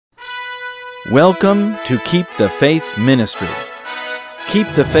Welcome to Keep the Faith Ministry. Keep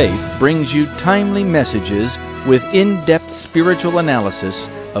the Faith brings you timely messages with in-depth spiritual analysis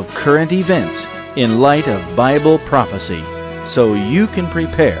of current events in light of Bible prophecy, so you can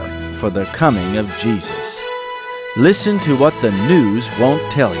prepare for the coming of Jesus. Listen to what the news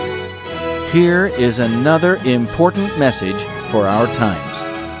won't tell you. Here is another important message for our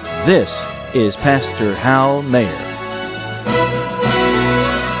times. This is Pastor Hal Mayer.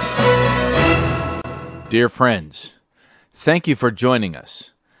 Dear friends, thank you for joining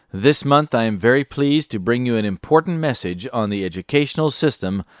us. This month I am very pleased to bring you an important message on the educational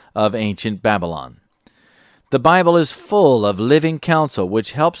system of ancient Babylon. The Bible is full of living counsel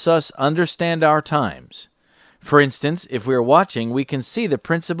which helps us understand our times. For instance, if we are watching, we can see the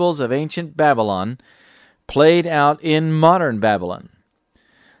principles of ancient Babylon played out in modern Babylon.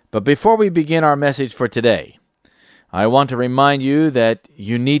 But before we begin our message for today, I want to remind you that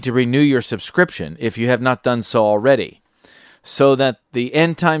you need to renew your subscription if you have not done so already, so that the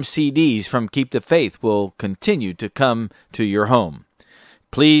End Time CDs from Keep the Faith will continue to come to your home.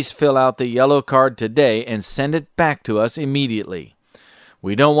 Please fill out the yellow card today and send it back to us immediately.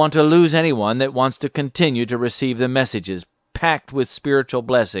 We don't want to lose anyone that wants to continue to receive the messages packed with spiritual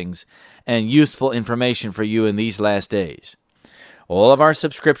blessings and useful information for you in these last days. All of our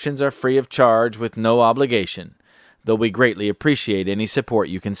subscriptions are free of charge with no obligation, though we greatly appreciate any support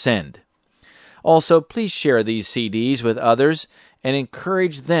you can send. Also, please share these CDs with others and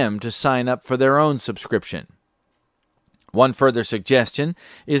encourage them to sign up for their own subscription. One further suggestion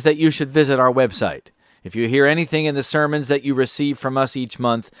is that you should visit our website. If you hear anything in the sermons that you receive from us each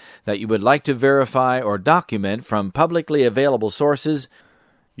month that you would like to verify or document from publicly available sources,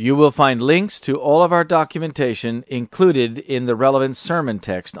 you will find links to all of our documentation included in the relevant sermon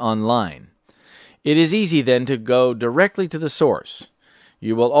text online. It is easy then to go directly to the source.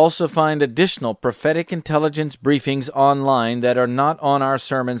 You will also find additional prophetic intelligence briefings online that are not on our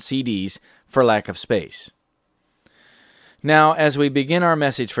sermon CDs for lack of space. Now, as we begin our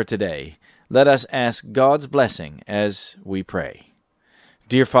message for today, let us ask God's blessing as we pray.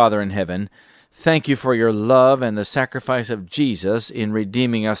 Dear Father in heaven, thank you for your love and the sacrifice of Jesus in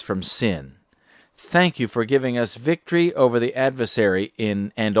redeeming us from sin. Thank you for giving us victory over the adversary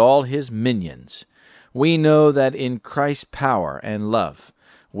and all his minions. We know that in Christ's power and love,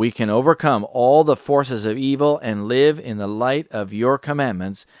 we can overcome all the forces of evil and live in the light of your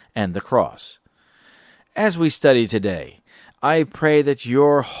commandments and the cross. As we study today, I pray that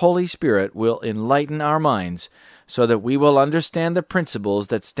your Holy Spirit will enlighten our minds so that we will understand the principles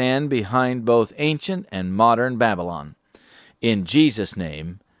that stand behind both ancient and modern Babylon. In Jesus'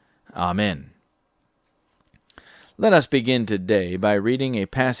 name, Amen. Let us begin today by reading a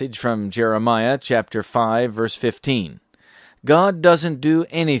passage from Jeremiah chapter 5, verse 15. God doesn't do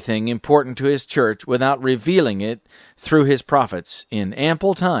anything important to his church without revealing it through his prophets in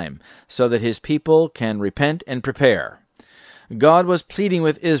ample time so that his people can repent and prepare. God was pleading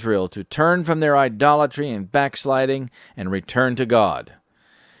with Israel to turn from their idolatry and backsliding and return to God.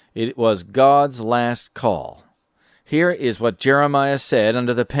 It was God's last call. Here is what Jeremiah said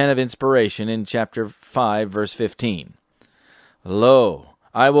under the pen of inspiration in chapter 5, verse 15. Lo,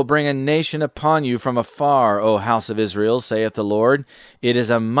 I will bring a nation upon you from afar, O house of Israel, saith the Lord. It is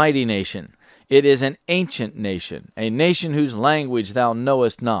a mighty nation. It is an ancient nation, a nation whose language thou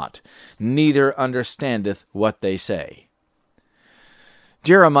knowest not, neither understandeth what they say.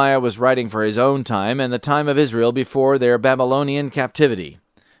 Jeremiah was writing for his own time and the time of Israel before their Babylonian captivity.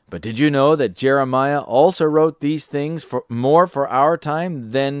 But did you know that Jeremiah also wrote these things more for our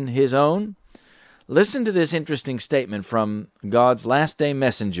time than his own? Listen to this interesting statement from God's last day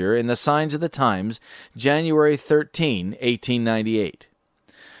messenger in the Signs of the Times, January 13, 1898.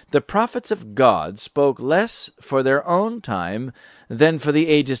 The prophets of God spoke less for their own time than for the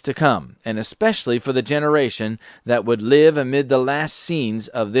ages to come, and especially for the generation that would live amid the last scenes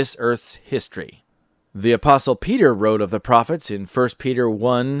of this earth's history. The Apostle Peter wrote of the prophets in 1 Peter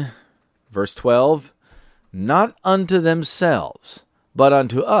 1, verse 12, Not unto themselves, but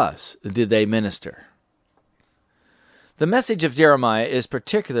unto us did they minister. The message of Jeremiah is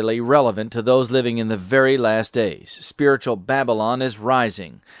particularly relevant to those living in the very last days. Spiritual Babylon is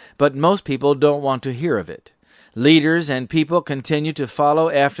rising, but most people don't want to hear of it. Leaders and people continue to follow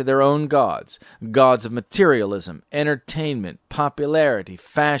after their own gods of materialism, entertainment, popularity,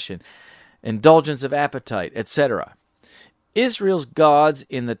 fashion, indulgence of appetite, etc. Israel's gods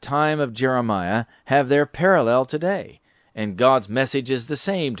in the time of Jeremiah have their parallel today, and God's message is the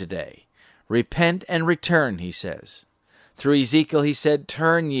same today. Repent and return, he says. Through Ezekiel he said,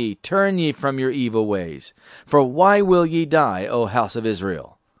 turn ye from your evil ways. For why will ye die, O house of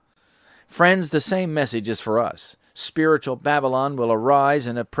Israel? Friends, the same message is for us. Spiritual Babylon will arise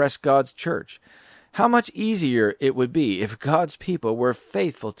and oppress God's church. How much easier it would be if God's people were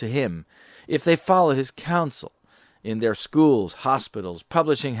faithful to Him, if they followed His counsel in their schools, hospitals,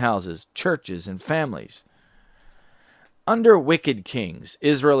 publishing houses, churches, and families. Under wicked kings,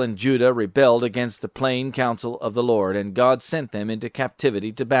 Israel and Judah rebelled against the plain counsel of the Lord, and God sent them into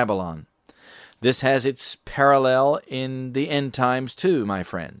captivity to Babylon. This has its parallel in the end times too, my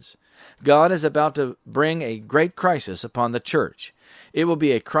friends. God is about to bring a great crisis upon the church. It will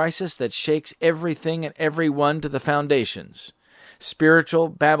be a crisis that shakes everything and everyone to the foundations. Spiritual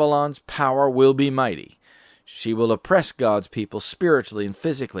Babylon's power will be mighty. She will oppress God's people spiritually and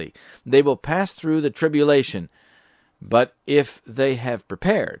physically. They will pass through the tribulation, but if they have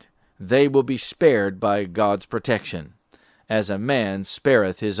prepared, they will be spared by God's protection, as a man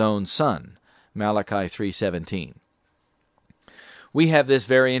spareth his own son. Malachi 3:17. We have this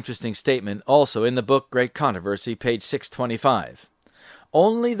very interesting statement also in the book Great Controversy, page 625.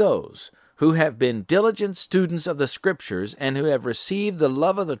 Only those who have been diligent students of the Scriptures and who have received the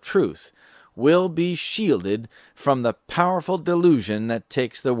love of the truth will be shielded from the powerful delusion that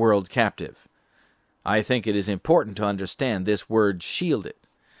takes the world captive. I think it is important to understand this word shielded.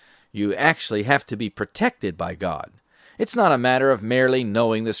 You actually have to be protected by God. It's not a matter of merely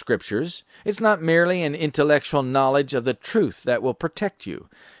knowing the Scriptures. It's not merely an intellectual knowledge of the truth that will protect you.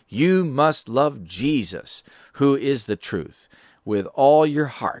 You must love Jesus, who is the truth, with all your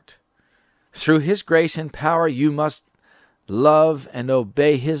heart. Through His grace and power, you must love and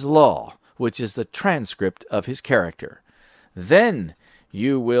obey His law, which is the transcript of His character. Then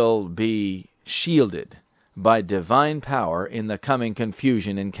you will be shielded by divine power in the coming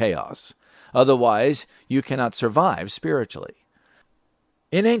confusion and chaos. Otherwise, you cannot survive spiritually.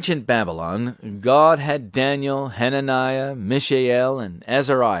 In ancient Babylon, God had Daniel, Hananiah, Mishael, and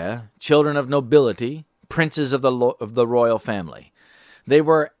Azariah, children of nobility, princes of the royal family. They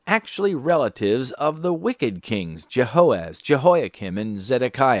were actually relatives of the wicked kings Jehoaz, Jehoiakim, and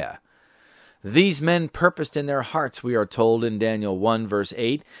Zedekiah. These men purposed in their hearts, we are told in Daniel 1 verse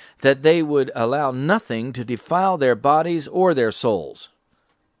 8, that they would allow nothing to defile their bodies or their souls.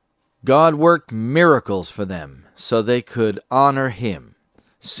 God worked miracles for them so they could honor Him.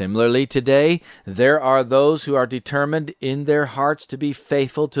 Similarly, today, there are those who are determined in their hearts to be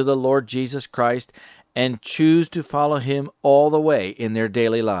faithful to the Lord Jesus Christ and choose to follow Him all the way in their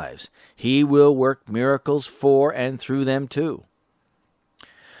daily lives. He will work miracles for and through them too.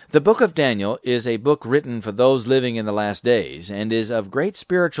 The book of Daniel is a book written for those living in the last days and is of great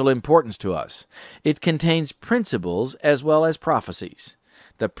spiritual importance to us. It contains principles as well as prophecies.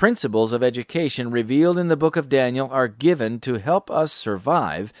 The principles of education revealed in the book of Daniel are given to help us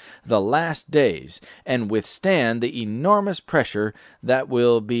survive the last days and withstand the enormous pressure that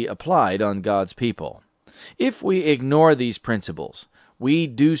will be applied on God's people. If we ignore these principles, we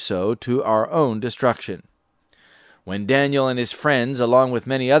do so to our own destruction. When Daniel and his friends, along with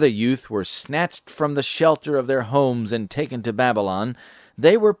many other youth, were snatched from the shelter of their homes and taken to Babylon,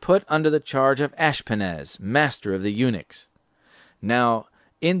 they were put under the charge of Ashpenaz, master of the eunuchs. Now,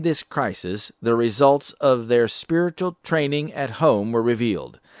 in this crisis, the results of their spiritual training at home were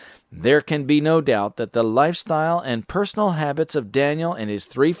revealed. There can be no doubt that the lifestyle and personal habits of Daniel and his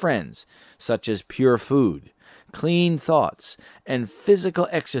three friends, such as pure food, clean thoughts, and physical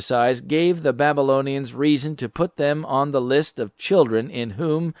exercise, gave the Babylonians reason to put them on the list of children in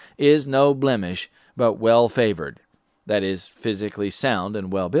whom is no blemish, but well-favored, that is, physically sound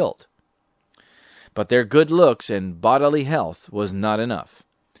and well-built. But their good looks and bodily health was not enough.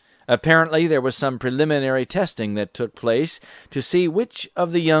 Apparently, there was some preliminary testing that took place to see which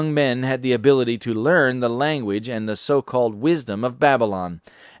of the young men had the ability to learn the language and the so-called wisdom of Babylon,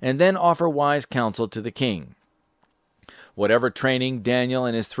 and then offer wise counsel to the king. Whatever training Daniel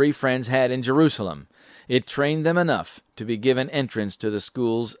and his three friends had in Jerusalem, it trained them enough to be given entrance to the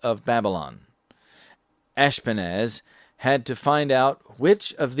schools of Babylon. Ashpenaz had to find out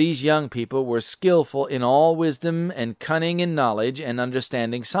which of these young people were skillful in all wisdom and cunning in knowledge and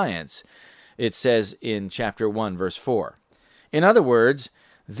understanding science. It says in chapter 1, verse 4. In other words,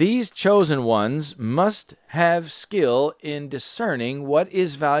 these chosen ones must have skill in discerning what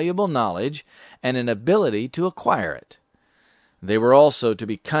is valuable knowledge and an ability to acquire it. They were also to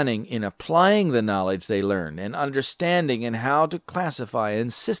be cunning in applying the knowledge they learned and understanding and how to classify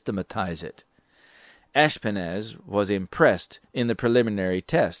and systematize it. Ashpenaz was impressed in the preliminary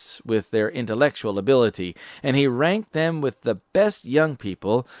tests with their intellectual ability, and he ranked them with the best young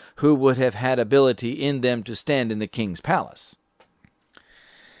people who would have had ability in them to stand in the king's palace.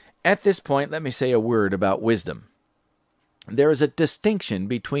 At this point, let me say a word about wisdom. There is a distinction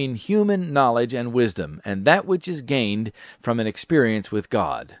between human knowledge and wisdom, and that which is gained from an experience with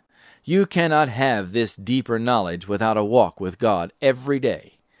God. You cannot have this deeper knowledge without a walk with God every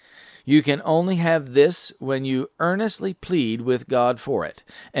day. You can only have this when you earnestly plead with God for it,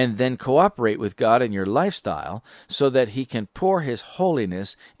 and then cooperate with God in your lifestyle so that He can pour His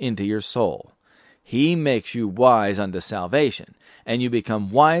holiness into your soul. He makes you wise unto salvation, and you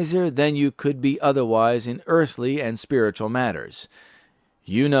become wiser than you could be otherwise in earthly and spiritual matters.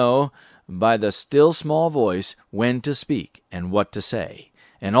 You know, by the still small voice, when to speak and what to say,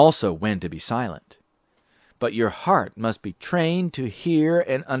 and also when to be silent. But your heart must be trained to hear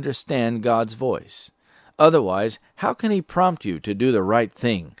and understand God's voice. Otherwise, how can He prompt you to do the right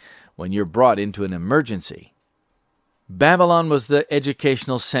thing when you're brought into an emergency? Babylon was the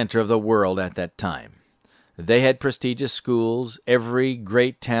educational center of the world at that time. They had prestigious schools. Every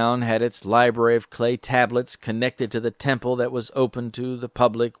great town had its library of clay tablets connected to the temple that was open to the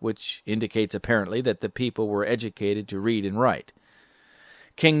public, which indicates apparently that the people were educated to read and write.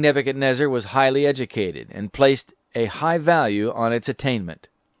 King Nebuchadnezzar was highly educated and placed a high value on its attainment.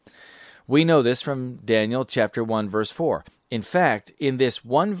 We know this from Daniel chapter 1, verse 4. In fact, in this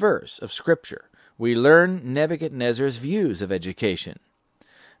one verse of Scripture, we learn Nebuchadnezzar's views of education.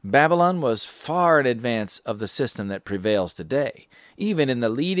 Babylon was far in advance of the system that prevails today, even in the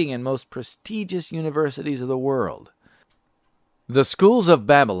leading and most prestigious universities of the world. The schools of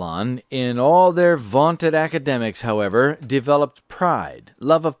Babylon, in all their vaunted academics, however, developed pride,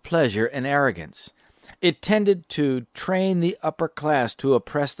 love of pleasure, and arrogance. It tended to train the upper class to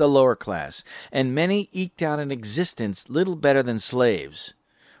oppress the lower class, and many eked out an existence little better than slaves.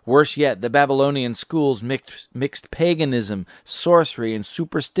 Worse yet, the Babylonian schools mixed paganism, sorcery, and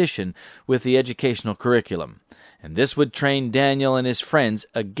superstition with the educational curriculum, and this would train Daniel and his friends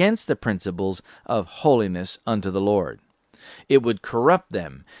against the principles of holiness unto the Lord. It would corrupt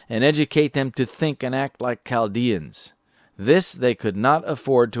them and educate them to think and act like Chaldeans. This they could not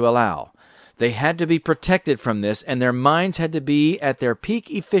afford to allow. They had to be protected from this, and their minds had to be at their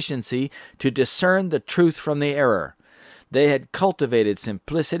peak efficiency to discern the truth from the error. They had cultivated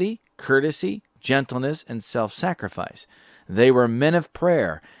simplicity, courtesy, gentleness, and self-sacrifice. They were men of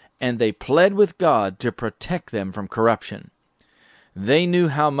prayer, and they pled with God to protect them from corruption. They knew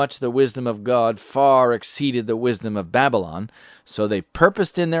how much the wisdom of God far exceeded the wisdom of Babylon, so they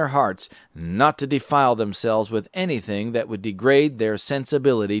purposed in their hearts not to defile themselves with anything that would degrade their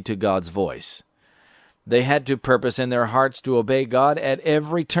sensibility to God's voice. They had to purpose in their hearts to obey God at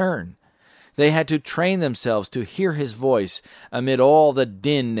every turn. They had to train themselves to hear His voice amid all the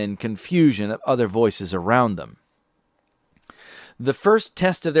din and confusion of other voices around them. The first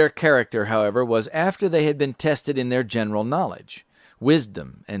test of their character, however, was after they had been tested in their general knowledge,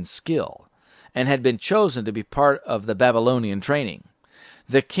 wisdom, and skill, and had been chosen to be part of the Babylonian training.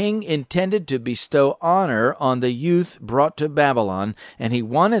 The king intended to bestow honor on the youth brought to Babylon, and he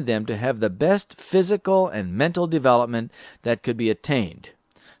wanted them to have the best physical and mental development that could be attained,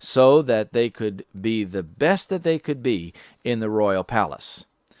 so that they could be the best that they could be in the royal palace.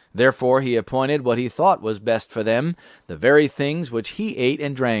 Therefore he appointed what he thought was best for them, the very things which he ate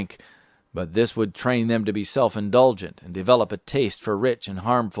and drank, but this would train them to be self-indulgent and develop a taste for rich and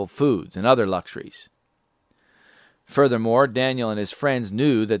harmful foods and other luxuries. Furthermore, Daniel and his friends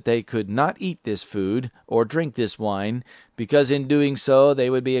knew that they could not eat this food or drink this wine, because in doing so they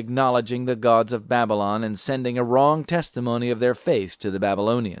would be acknowledging the gods of Babylon and sending a wrong testimony of their faith to the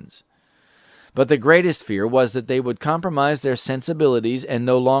Babylonians. But the greatest fear was that they would compromise their sensibilities and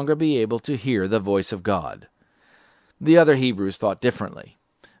no longer be able to hear the voice of God. The other Hebrews thought differently.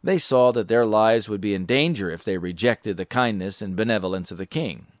 They saw that their lives would be in danger if they rejected the kindness and benevolence of the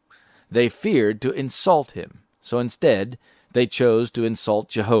king. They feared to insult him, so instead they chose to insult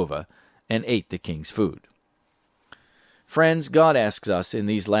Jehovah and ate the king's food. Friends, God asks us in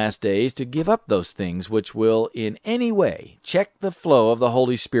these last days to give up those things which will in any way check the flow of the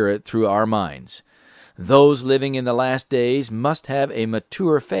Holy Spirit through our minds. Those living in the last days must have a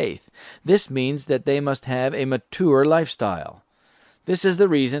mature faith. This means that they must have a mature lifestyle. This is the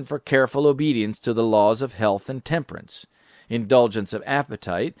reason for careful obedience to the laws of health and temperance. Indulgence of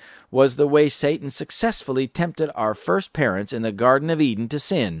appetite was the way Satan successfully tempted our first parents in the Garden of Eden to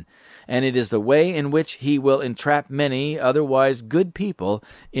sin, and it is the way in which he will entrap many otherwise good people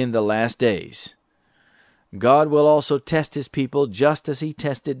in the last days. God will also test his people just as he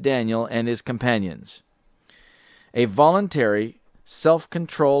tested Daniel and his companions. A voluntary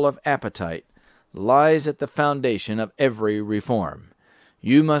self-control of appetite lies at the foundation of every reform.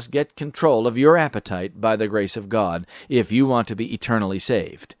 You must get control of your appetite by the grace of God if you want to be eternally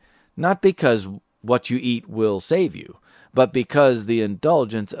saved. Not because what you eat will save you, but because the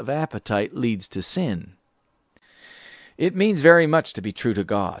indulgence of appetite leads to sin. It means very much to be true to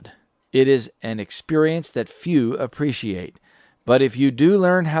God. It is an experience that few appreciate. But if you do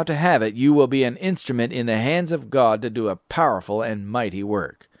learn how to have it, you will be an instrument in the hands of God to do a powerful and mighty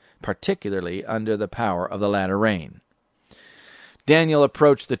work, particularly under the power of the latter rain. Daniel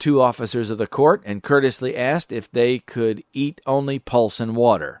approached the two officers of the court and courteously asked if they could eat only pulse and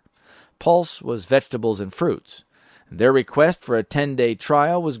water. Pulse was vegetables and fruits. Their request for a 10-day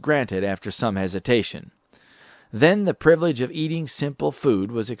trial was granted after some hesitation. Then the privilege of eating simple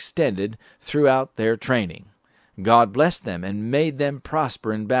food was extended throughout their training. God blessed them and made them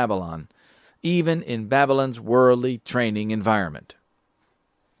prosper in Babylon, even in Babylon's worldly training environment.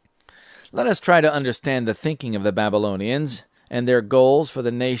 Let us try to understand the thinking of the Babylonians and their goals for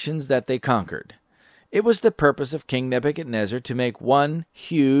the nations that they conquered. It was the purpose of King Nebuchadnezzar to make one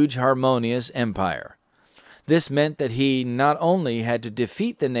huge, harmonious empire. This meant that he not only had to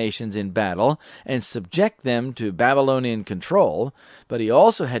defeat the nations in battle and subject them to Babylonian control, but he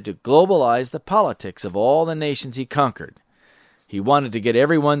also had to globalize the politics of all the nations he conquered. He wanted to get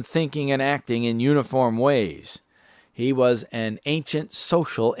everyone thinking and acting in uniform ways. He was an ancient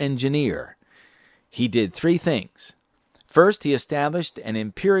social engineer. He did three things. First, he established an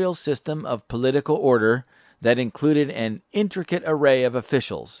imperial system of political order that included an intricate array of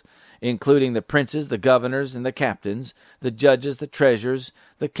officials, including the princes, the governors, and the captains, the judges, the treasurers,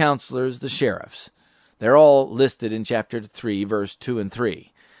 the counselors, the sheriffs. They're all listed in chapter 3, verse 2 and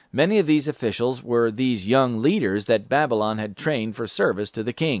 3. Many of these officials were these young leaders that Babylon had trained for service to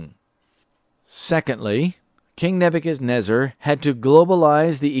the king. Secondly, King Nebuchadnezzar had to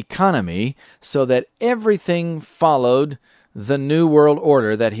globalize the economy so that everything followed the new world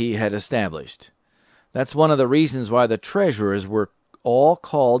order that he had established. That's one of the reasons why the treasurers were all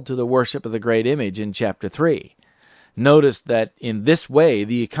called to the worship of the great image in chapter 3. Notice that in this way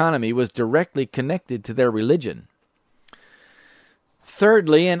the economy was directly connected to their religion.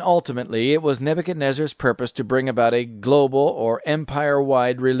 Thirdly, and ultimately, it was Nebuchadnezzar's purpose to bring about a global or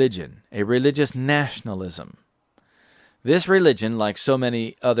empire-wide religion, a religious nationalism. This religion, like so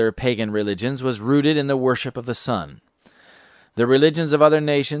many other pagan religions, was rooted in the worship of the sun. The religions of other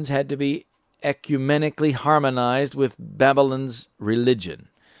nations had to be ecumenically harmonized with Babylon's religion,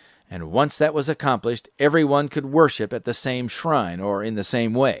 and once that was accomplished, everyone could worship at the same shrine or in the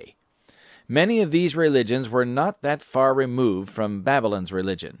same way. Many of these religions were not that far removed from Babylon's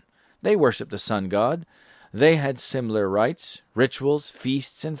religion. They worshipped the sun god. They had similar rites, rituals,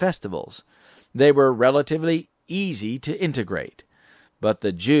 feasts, and festivals. They were relatively easy to integrate. But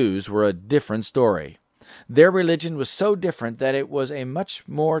the Jews were a different story. Their religion was so different that it was a much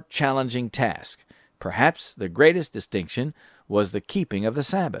more challenging task. Perhaps the greatest distinction was the keeping of the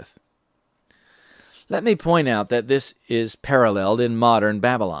Sabbath. Let me point out that this is paralleled in modern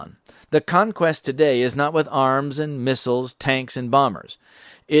Babylon. The conquest today is not with arms and missiles, tanks and bombers.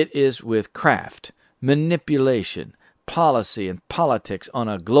 It is with craft, manipulation, policy, and politics on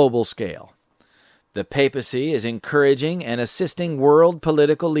a global scale. The papacy is encouraging and assisting world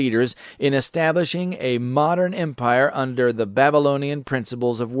political leaders in establishing a modern empire under the Babylonian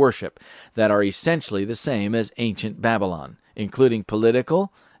principles of worship that are essentially the same as ancient Babylon, including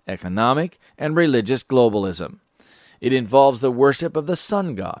political, economic, and religious globalism. It involves the worship of the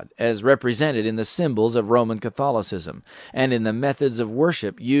sun god, as represented in the symbols of Roman Catholicism, and in the methods of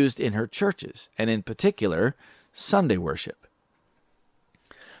worship used in her churches, and in particular, Sunday worship.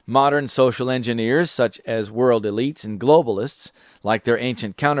 Modern social engineers, such as world elites and globalists, like their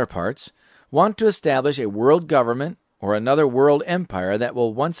ancient counterparts, want to establish a world government or another world empire that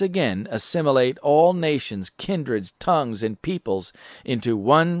will once again assimilate all nations, kindreds, tongues, and peoples into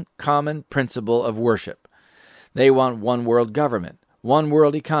one common principle of worship. They want one world government, one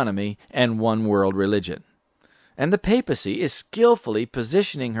world economy, and one world religion. And the papacy is skillfully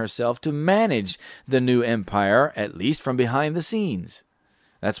positioning herself to manage the new empire, at least from behind the scenes.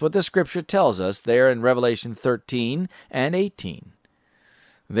 That's what the Scripture tells us there in Revelation 13 and 18.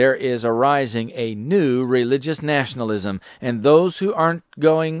 There is arising a new religious nationalism, and those who aren't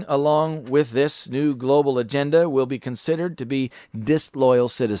going along with this new global agenda will be considered to be disloyal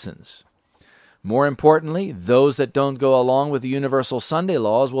citizens. More importantly, those that don't go along with the universal Sunday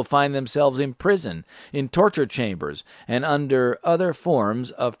laws will find themselves in prison, in torture chambers, and under other forms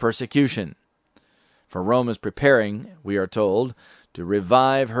of persecution. For Rome is preparing, we are told, to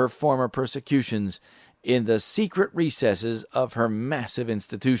revive her former persecutions in the secret recesses of her massive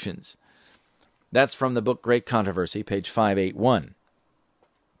institutions. That's from the book Great Controversy, page 581.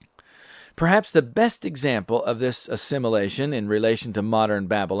 Perhaps the best example of this assimilation in relation to modern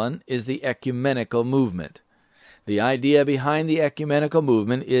Babylon is the ecumenical movement. The idea behind the ecumenical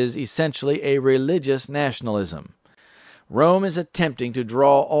movement is essentially a religious nationalism. Rome is attempting to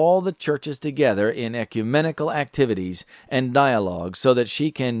draw all the churches together in ecumenical activities and dialogue so that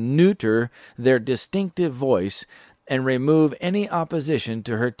she can neuter their distinctive voice and remove any opposition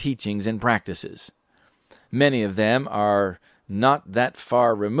to her teachings and practices. Many of them are not that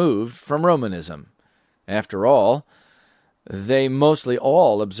far removed from Romanism. After all, they mostly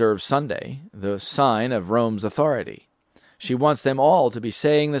all observe Sunday, the sign of Rome's authority. She wants them all to be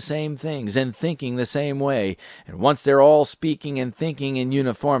saying the same things and thinking the same way, and once they're all speaking and thinking in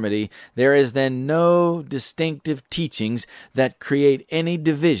uniformity, there is then no distinctive teachings that create any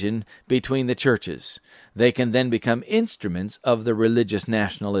division between the churches. They can then become instruments of the religious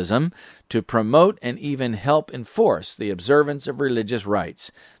nationalism to promote and even help enforce the observance of religious rights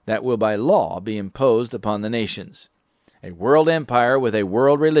that will by law be imposed upon the nations. A world empire with a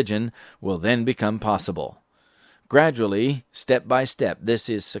world religion will then become possible. Gradually, step by step, this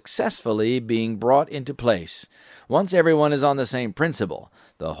is successfully being brought into place. Once everyone is on the same principle,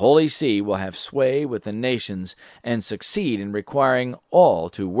 the Holy See will have sway with the nations and succeed in requiring all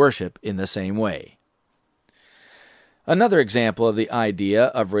to worship in the same way. Another example of the idea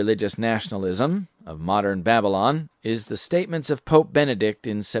of religious nationalism of modern Babylon is the statements of Pope Benedict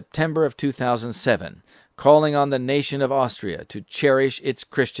in September of 2007, calling on the nation of Austria to cherish its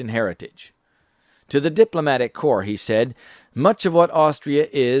Christian heritage. To the diplomatic corps, he said, much of what Austria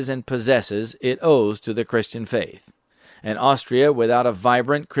is and possesses it owes to the Christian faith. And Austria without a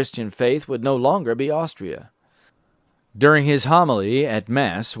vibrant Christian faith would no longer be Austria. During his homily at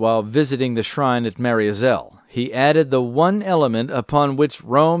Mass while visiting the shrine at Mariazell, he added the one element upon which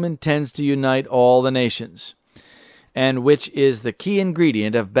Rome intends to unite all the nations, and which is the key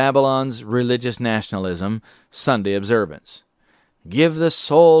ingredient of Babylon's religious nationalism, Sunday observance. Give the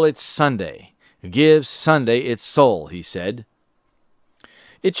soul its Sunday. Give Sunday its soul, he said.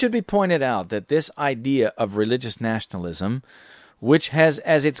 It should be pointed out that this idea of religious nationalism, which has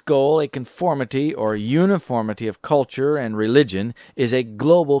as its goal a conformity or uniformity of culture and religion, is a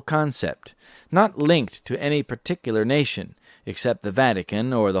global concept, not linked to any particular nation, except the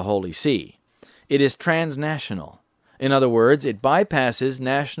Vatican or the Holy See. It is transnational. In other words, it bypasses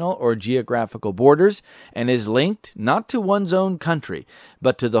national or geographical borders and is linked not to one's own country,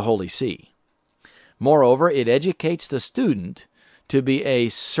 but to the Holy See. Moreover, it educates the student to be a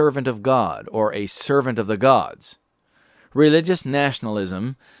servant of God or a servant of the gods. Religious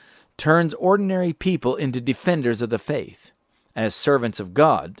nationalism turns ordinary people into defenders of the faith. As servants of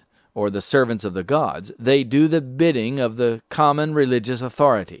God, or the servants of the gods, they do the bidding of the common religious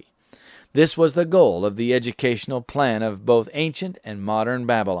authority. This was the goal of the educational plan of both ancient and modern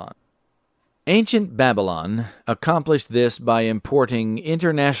Babylon. Ancient Babylon accomplished this by importing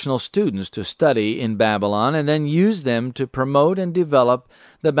international students to study in Babylon and then use them to promote and develop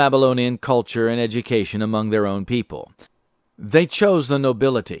the Babylonian culture and education among their own people. They chose the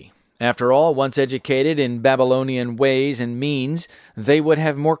nobility. After all, once educated in Babylonian ways and means, they would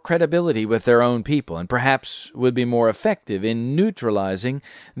have more credibility with their own people and perhaps would be more effective in neutralizing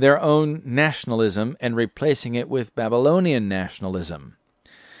their own nationalism and replacing it with Babylonian nationalism.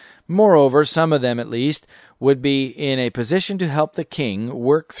 Moreover, some of them at least would be in a position to help the king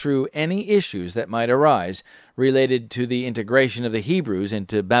work through any issues that might arise related to the integration of the Hebrews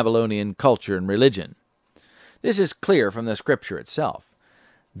into Babylonian culture and religion. This is clear from the scripture itself.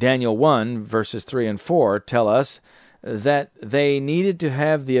 Daniel 1, verses 3 and 4 tell us that they needed to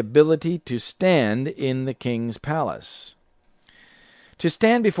have the ability to stand in the king's palace. To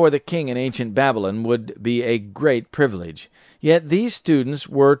stand before the king in ancient Babylon would be a great privilege. Yet these students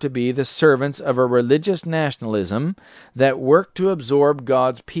were to be the servants of a religious nationalism that worked to absorb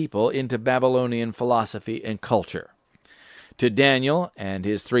God's people into Babylonian philosophy and culture. To Daniel and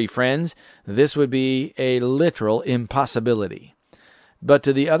his three friends, this would be a literal impossibility. But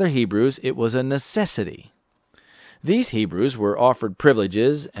to the other Hebrews, it was a necessity. These Hebrews were offered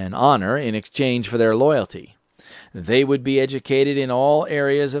privileges and honor in exchange for their loyalty. They would be educated in all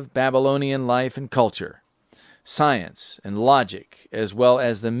areas of Babylonian life and culture, science and logic, as well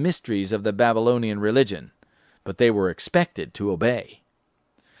as the mysteries of the Babylonian religion, but they were expected to obey.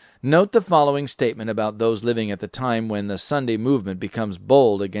 Note the following statement about those living at the time when the Sunday movement becomes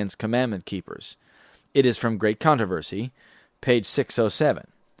bold against commandment keepers. It is from Great Controversy, page 607.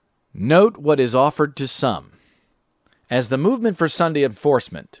 Note what is offered to some. As the movement for Sunday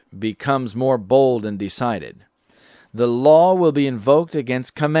enforcement becomes more bold and decided, the law will be invoked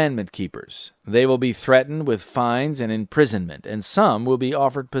against commandment keepers. They will be threatened with fines and imprisonment, and some will be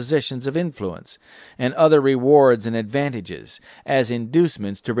offered positions of influence and other rewards and advantages as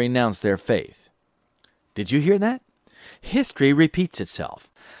inducements to renounce their faith. Did you hear that? History repeats itself.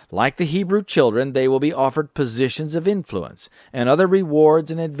 Like the Hebrew children, they will be offered positions of influence and other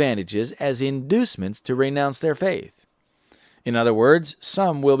rewards and advantages as inducements to renounce their faith. In other words,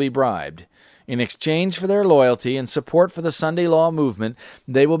 some will be bribed. In exchange for their loyalty and support for the Sunday law movement,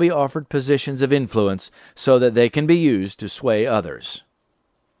 they will be offered positions of influence so that they can be used to sway others.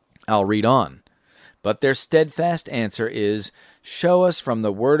 I'll read on. But their steadfast answer is, "Show us from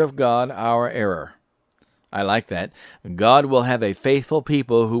the Word of God our error." I like that. God will have a faithful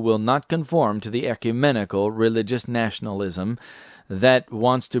people who will not conform to the ecumenical religious nationalism that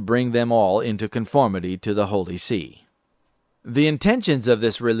wants to bring them all into conformity to the Holy See. The intentions of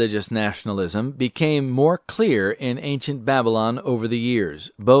this religious nationalism became more clear in ancient Babylon over the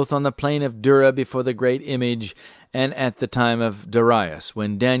years, both on the plain of Dura before the great image and at the time of Darius,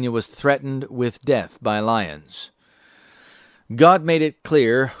 when Daniel was threatened with death by lions. God made it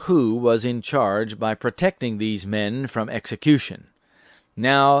clear who was in charge by protecting these men from execution.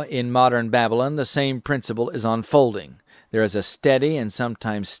 Now, in modern Babylon, the same principle is unfolding. There is a steady and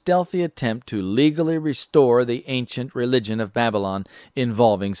sometimes stealthy attempt to legally restore the ancient religion of Babylon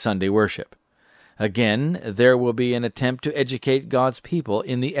involving Sunday worship. Again, there will be an attempt to educate God's people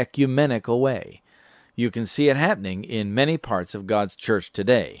in the ecumenical way. You can see it happening in many parts of God's church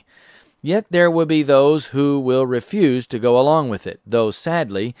today. Yet there will be those who will refuse to go along with it, though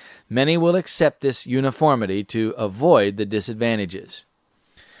sadly, many will accept this uniformity to avoid the disadvantages.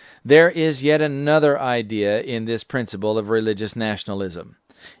 There is yet another idea in this principle of religious nationalism.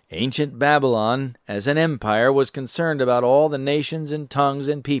 Ancient Babylon, as an empire, was concerned about all the nations and tongues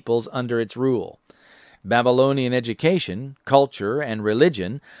and peoples under its rule. Babylonian education, culture, and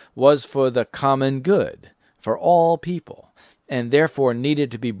religion was for the common good, for all people, and therefore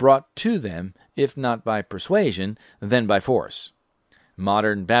needed to be brought to them, if not by persuasion, then by force.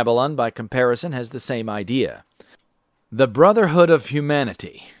 Modern Babylon, by comparison, has the same idea. The brotherhood of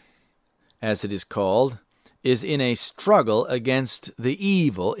humanity, as it is called, is in a struggle against the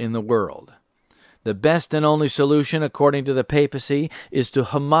evil in the world. The best and only solution, according to the papacy, is to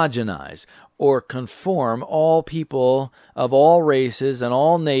homogenize or conform all people of all races and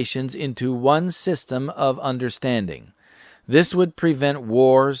all nations into one system of understanding. This would prevent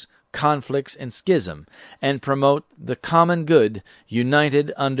wars, conflicts, and schism, and promote the common good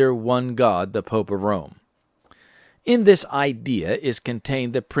united under one God, the Pope of Rome. In this idea is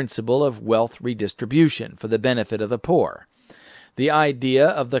contained the principle of wealth redistribution for the benefit of the poor. The idea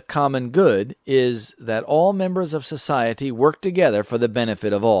of the common good is that all members of society work together for the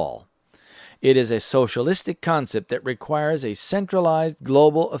benefit of all. It is a socialistic concept that requires a centralized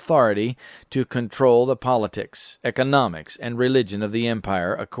global authority to control the politics, economics, and religion of the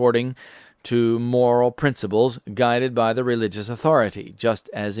empire according to moral principles guided by the religious authority, just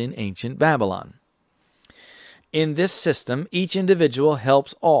as in ancient Babylon. In this system, each individual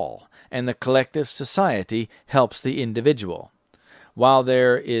helps all, and the collective society helps the individual. While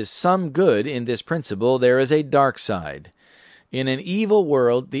there is some good in this principle, there is a dark side. In an evil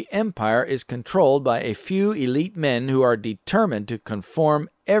world, the empire is controlled by a few elite men who are determined to conform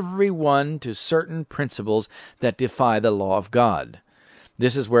everyone to certain principles that defy the law of God.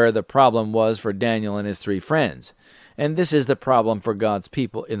 This is where the problem was for Daniel and his 3 friends, and this is the problem for God's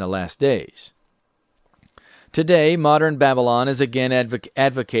people in the last days. Today, modern Babylon is again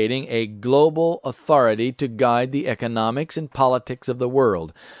advocating a global authority to guide the economics and politics of the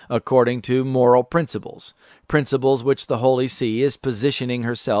world according to moral principles, principles which the Holy See is positioning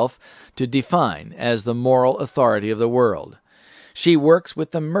herself to define as the moral authority of the world. She works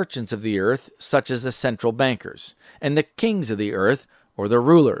with the merchants of the earth, such as the central bankers, and the kings of the earth, or the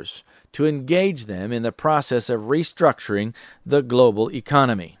rulers, to engage them in the process of restructuring the global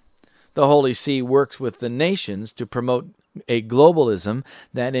economy. The Holy See works with the nations to promote a globalism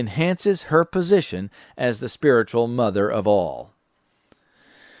that enhances her position as the spiritual mother of all.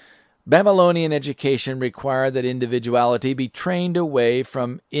 Babylonian education required that individuality be trained away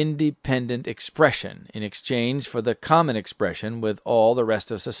from independent expression in exchange for the common expression with all the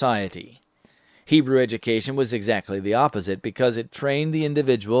rest of society. Hebrew education was exactly the opposite because it trained the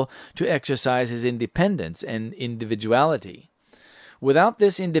individual to exercise his independence and individuality. Without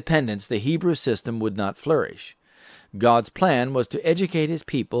this independence, the Hebrew system would not flourish. God's plan was to educate his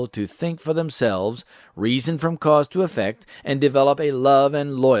people to think for themselves, reason from cause to effect, and develop a love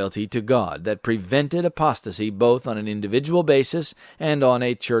and loyalty to God that prevented apostasy both on an individual basis and on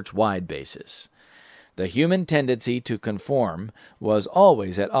a church-wide basis. The human tendency to conform was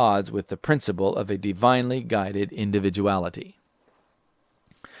always at odds with the principle of a divinely guided individuality.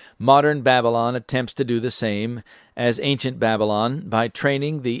 Modern Babylon attempts to do the same as ancient Babylon by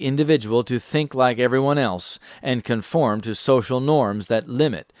training the individual to think like everyone else and conform to social norms that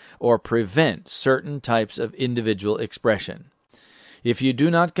limit or prevent certain types of individual expression. If you do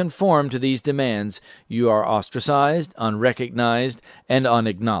not conform to these demands, you are ostracized, unrecognized, and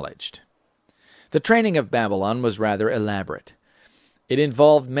unacknowledged. The training of Babylon was rather elaborate. It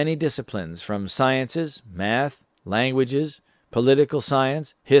involved many disciplines from sciences, math, languages, political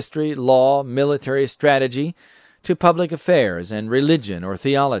science, history, law, military strategy, to public affairs and religion or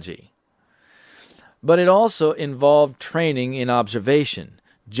theology. But it also involved training in observation,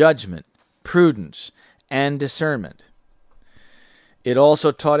 judgment, prudence, and discernment. It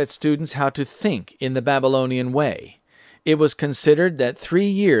also taught its students how to think in the Babylonian way. It was considered that 3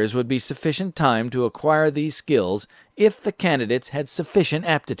 years would be sufficient time to acquire these skills if the candidates had sufficient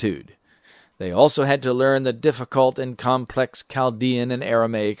aptitude. They also had to learn the difficult and complex Chaldean and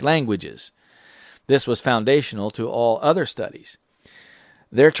Aramaic languages. This was foundational to all other studies.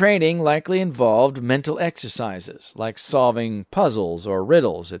 Their training likely involved mental exercises like solving puzzles or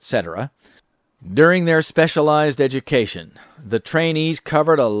riddles, etc. During their specialized education, the trainees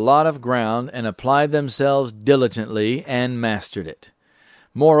covered a lot of ground and applied themselves diligently and mastered it.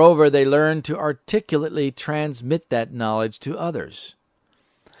 Moreover, they learned to articulately transmit that knowledge to others.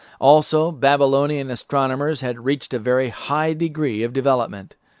 Also, Babylonian astronomers had reached a very high degree of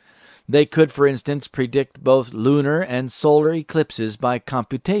development. They could, for instance, predict both lunar and solar eclipses by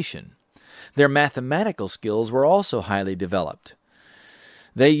computation. Their mathematical skills were also highly developed.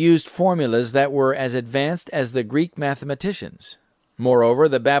 They used formulas that were as advanced as the Greek mathematicians. Moreover,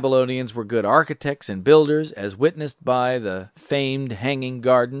 the Babylonians were good architects and builders, as witnessed by the famed hanging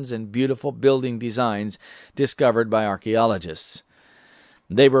gardens and beautiful building designs discovered by archaeologists.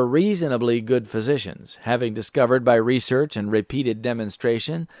 They were reasonably good physicians, having discovered by research and repeated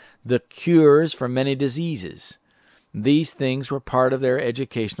demonstration the cures for many diseases. These things were part of their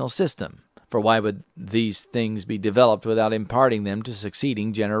educational system, for why would these things be developed without imparting them to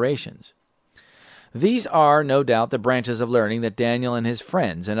succeeding generations? These are, no doubt, the branches of learning that Daniel and his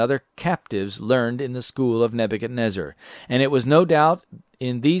friends and other captives learned in the school of Nebuchadnezzar, and it was no doubt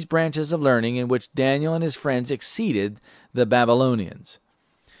in these branches of learning in which Daniel and his friends exceeded the Babylonians.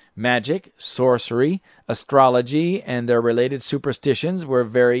 Magic, sorcery, astrology, and their related superstitions were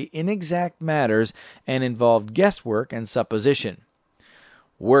very inexact matters and involved guesswork and supposition.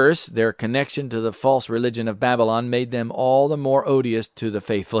 Worse, their connection to the false religion of Babylon made them all the more odious to the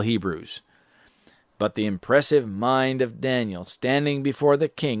faithful Hebrews. But the impressive mind of Daniel standing before the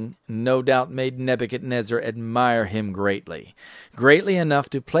king no doubt made Nebuchadnezzar admire him greatly enough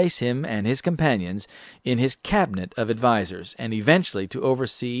to place him and his companions in his cabinet of advisers, and eventually to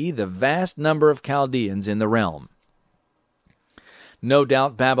oversee the vast number of Chaldeans in the realm. No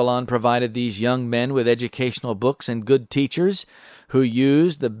doubt Babylon provided these young men with educational books and good teachers who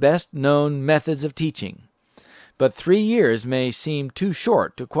used the best-known methods of teaching. But 3 years may seem too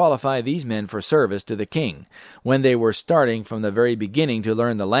short to qualify these men for service to the king, when they were starting from the very beginning to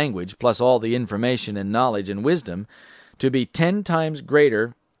learn the language, plus all the information and knowledge and wisdom, to be 10 times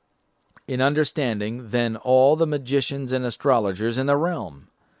greater in understanding than all the magicians and astrologers in the realm.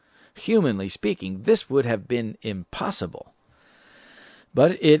 Humanly speaking, this would have been impossible.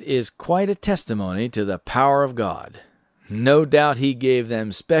 But it is quite a testimony to the power of God. No doubt he gave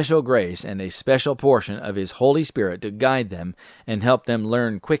them special grace and a special portion of his Holy Spirit to guide them and help them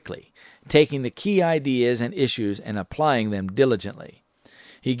learn quickly, taking the key ideas and issues and applying them diligently.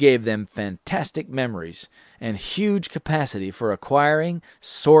 He gave them fantastic memories and huge capacity for acquiring,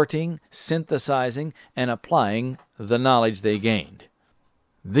 sorting, synthesizing, and applying the knowledge they gained.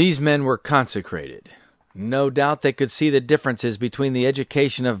 These men were consecrated. No doubt they could see the differences between the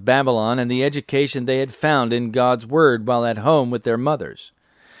education of Babylon and the education they had found in God's Word while at home with their mothers.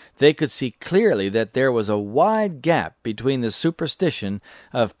 They could see clearly that there was a wide gap between the superstition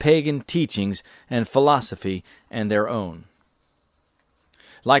of pagan teachings and philosophy and their own.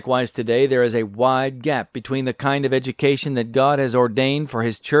 Likewise, today there is a wide gap between the kind of education that God has ordained for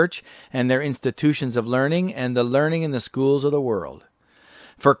His church and their institutions of learning and the learning in the schools of the world.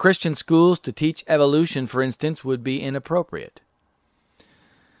 For Christian schools to teach evolution, for instance, would be inappropriate.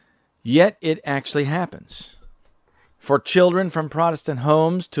 Yet it actually happens. For children from Protestant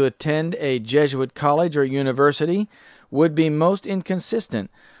homes to attend a Jesuit college or university would be most inconsistent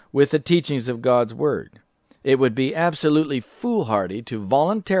with the teachings of God's Word. It would be absolutely foolhardy to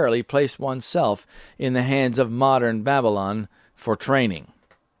voluntarily place oneself in the hands of modern Babylon for training.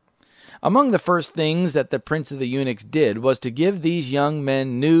 Among the first things that the prince of the eunuchs did was to give these young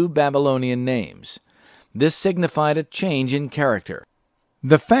men new Babylonian names. This signified a change in character.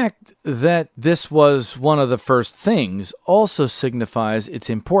 The fact that this was one of the first things also signifies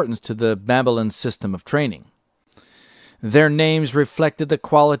its importance to the Babylon system of training. Their names reflected the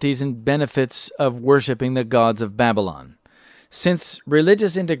qualities and benefits of worshiping the gods of Babylon. Since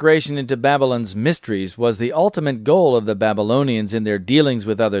religious integration into Babylon's mysteries was the ultimate goal of the Babylonians in their dealings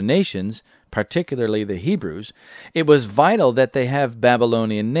with other nations, particularly the Hebrews, it was vital that they have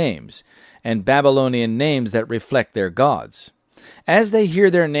Babylonian names, and Babylonian names that reflect their gods. As they hear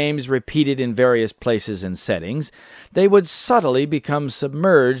their names repeated in various places and settings, they would subtly become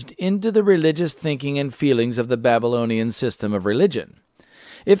submerged into the religious thinking and feelings of the Babylonian system of religion.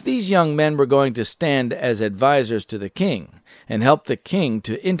 If these young men were going to stand as advisors to the king and help the king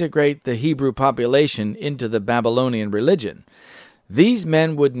to integrate the Hebrew population into the Babylonian religion, these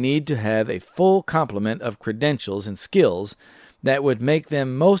men would need to have a full complement of credentials and skills that would make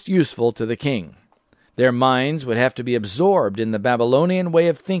them most useful to the king. Their minds would have to be absorbed in the Babylonian way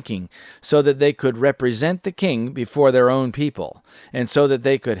of thinking so that they could represent the king before their own people, and so that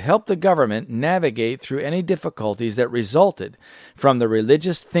they could help the government navigate through any difficulties that resulted from the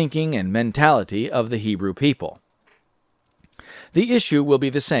religious thinking and mentality of the Hebrew people. The issue will be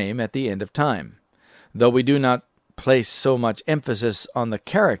the same at the end of time. Though we do not place so much emphasis on the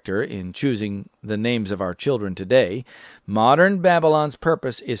character in choosing the names of our children today, modern Babylon's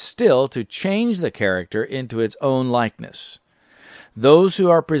purpose is still to change the character into its own likeness. Those who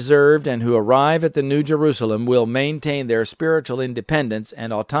are preserved and who arrive at the New Jerusalem will maintain their spiritual independence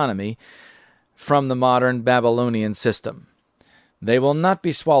and autonomy from the modern Babylonian system. They will not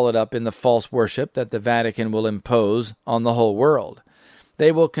be swallowed up in the false worship that the Vatican will impose on the whole world.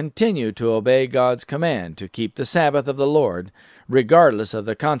 They will continue to obey God's command to keep the Sabbath of the Lord, regardless of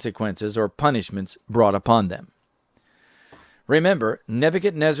the consequences or punishments brought upon them. Remember,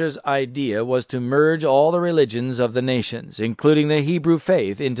 Nebuchadnezzar's idea was to merge all the religions of the nations, including the Hebrew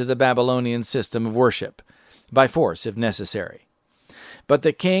faith, into the Babylonian system of worship, by force if necessary. But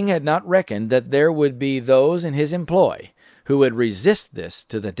the king had not reckoned that there would be those in his employ who would resist this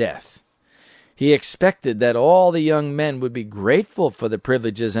to the death. He expected that all the young men would be grateful for the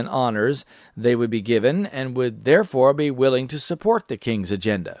privileges and honors they would be given and would therefore be willing to support the king's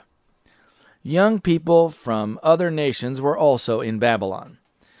agenda. Young people from other nations were also in Babylon.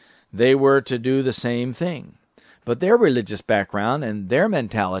 They were to do the same thing, but their religious background and their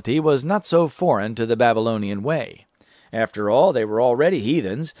mentality was not so foreign to the Babylonian way. After all, they were already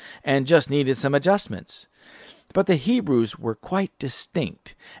heathens and just needed some adjustments. But the Hebrews were quite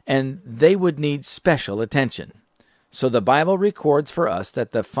distinct, and they would need special attention. So the Bible records for us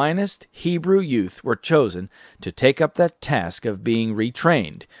that the finest Hebrew youth were chosen to take up that task of being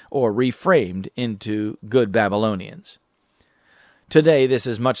retrained or reframed into good Babylonians. Today, this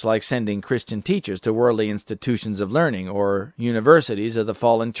is much like sending Christian teachers to worldly institutions of learning or universities of the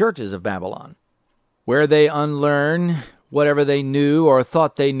fallen churches of Babylon, where they unlearn whatever they knew or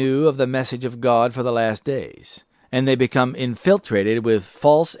thought they knew of the message of God for the last days, and they become infiltrated with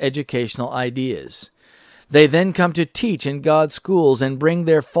false educational ideas. They then come to teach in God's schools and bring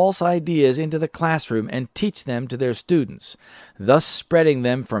their false ideas into the classroom and teach them to their students, thus spreading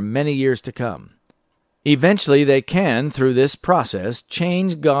them for many years to come. Eventually they can, through this process,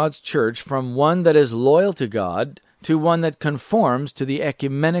 change God's church from one that is loyal to God to one that conforms to the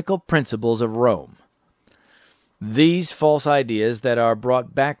ecumenical principles of Rome. These false ideas that are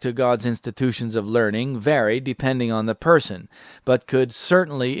brought back to God's institutions of learning vary depending on the person, but could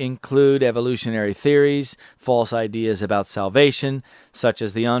certainly include evolutionary theories, false ideas about salvation, such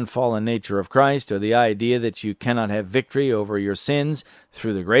as the unfallen nature of Christ, or the idea that you cannot have victory over your sins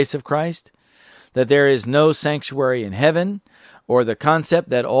through the grace of Christ, that there is no sanctuary in heaven, or the concept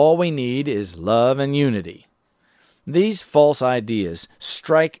that all we need is love and unity. These false ideas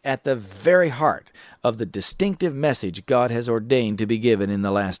strike at the very heart of the distinctive message God has ordained to be given in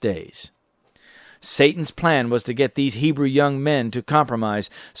the last days. Satan's plan was to get these Hebrew young men to compromise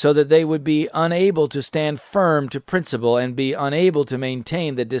so that they would be unable to stand firm to principle and be unable to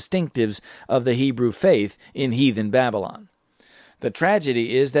maintain the distinctives of the Hebrew faith in heathen Babylon. The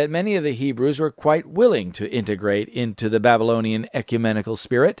tragedy is that many of the Hebrews were quite willing to integrate into the Babylonian ecumenical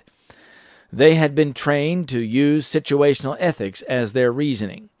spirit. They had been trained to use situational ethics as their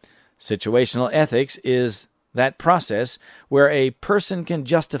reasoning. Situational ethics is that process where a person can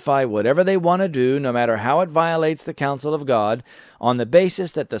justify whatever they want to do, no matter how it violates the counsel of God, on the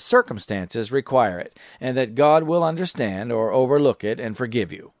basis that the circumstances require it, and that God will understand or overlook it and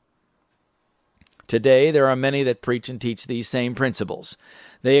forgive you. Today, there are many that preach and teach these same principles.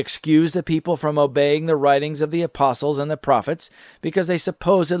 They excuse the people from obeying the writings of the apostles and the prophets because they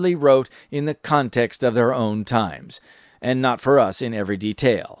supposedly wrote in the context of their own times. and not for us in every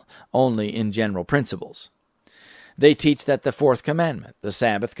detail, only in general principles. They teach that the fourth commandment, the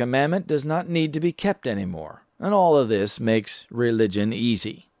Sabbath commandment, does not need to be kept anymore, and all of this makes religion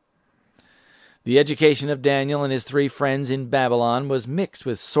easy. The education of Daniel and his three friends in Babylon was mixed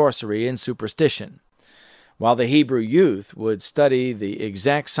with sorcery and superstition. While the Hebrew youth would study the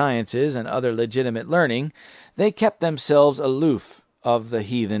exact sciences and other legitimate learning, they kept themselves aloof of the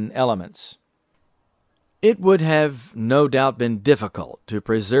heathen elements. It would have no doubt been difficult to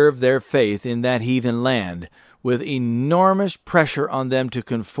preserve their faith in that heathen land, with enormous pressure on them to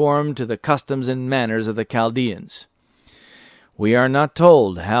conform to the customs and manners of the Chaldeans. We are not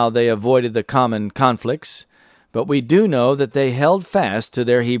told how they avoided the common conflicts, but we do know that they held fast to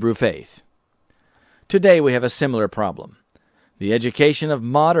their Hebrew faith. Today we have a similar problem. The education of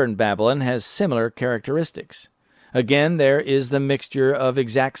modern Babylon has similar characteristics. Again, there is the mixture of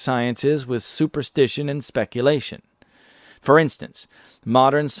exact sciences with superstition and speculation. For instance,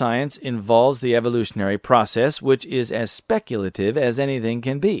 modern science involves the evolutionary process, which is as speculative as anything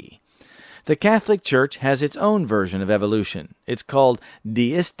can be. The Catholic Church has its own version of evolution. It's called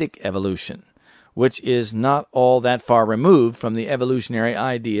deistic evolution, which is not all that far removed from the evolutionary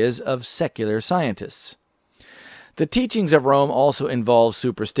ideas of secular scientists. The teachings of Rome also involve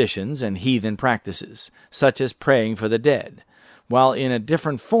superstitions and heathen practices, such as praying for the dead, while in a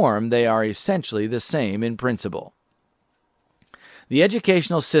different form they are essentially the same in principle. The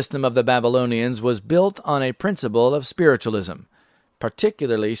educational system of the Babylonians was built on a principle of spiritualism,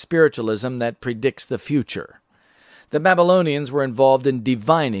 particularly spiritualism that predicts the future. The Babylonians were involved in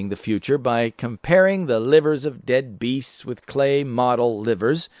divining the future by comparing the livers of dead beasts with clay model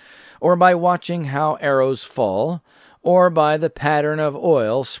livers, or by watching how arrows fall, or by the pattern of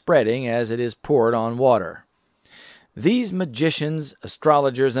oil spreading as it is poured on water. These magicians,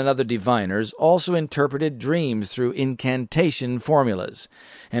 astrologers, and other diviners also interpreted dreams through incantation formulas,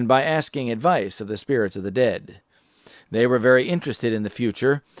 and by asking advice of the spirits of the dead. They were very interested in the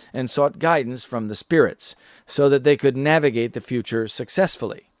future and sought guidance from the spirits so that they could navigate the future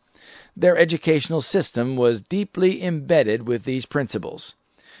successfully. Their educational system was deeply embedded with these principles.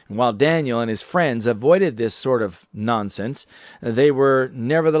 While Daniel and his friends avoided this sort of nonsense, they were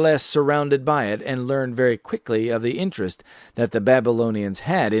nevertheless surrounded by it and learned very quickly of the interest that the Babylonians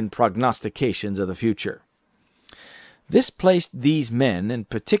had in prognostications of the future. This placed these men, and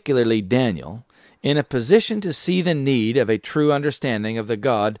particularly Daniel, in a position to see the need of a true understanding of the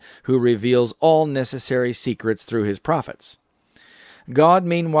God who reveals all necessary secrets through his prophets. God,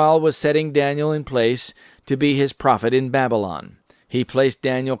 meanwhile, was setting Daniel in place to be his prophet in Babylon. He placed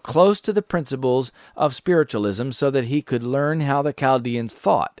Daniel close to the principles of spiritualism so that he could learn how the Chaldeans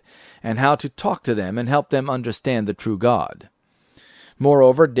thought and how to talk to them and help them understand the true God.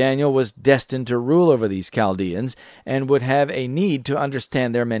 Moreover, Daniel was destined to rule over these Chaldeans and would have a need to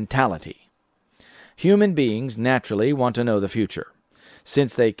understand their mentality. Human beings naturally want to know the future,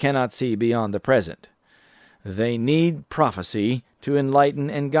 since they cannot see beyond the present. They need prophecy to enlighten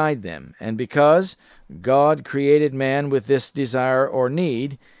and guide them, and because God created man with this desire or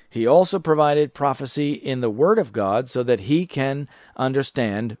need, he also provided prophecy in the Word of God so that he can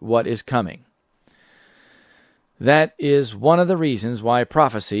understand what is coming. That is one of the reasons why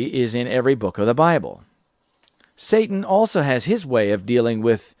prophecy is in every book of the Bible. Satan also has his way of dealing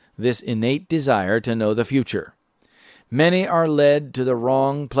with this innate desire to know the future. Many are led to the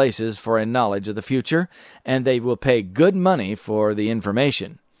wrong places for a knowledge of the future, and they will pay good money for the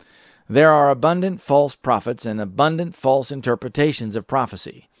information. There are abundant false prophets and abundant false interpretations of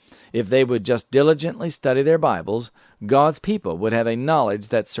prophecy. If they would just diligently study their Bibles, God's people would have a knowledge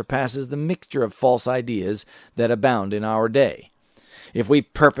that surpasses the mixture of false ideas that abound in our day. If we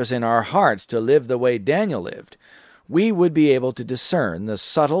purpose in our hearts to live the way Daniel lived, we would be able to discern the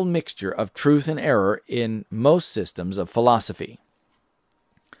subtle mixture of truth and error in most systems of philosophy.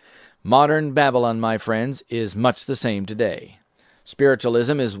 Modern Babylon, my friends, is much the same today.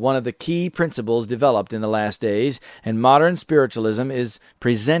 Spiritualism is one of the key principles developed in the last days, and modern spiritualism is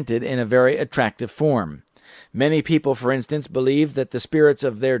presented in a very attractive form. Many people, for instance, believe that the spirits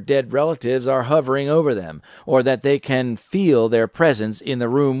of their dead relatives are hovering over them, or that they can feel their presence in the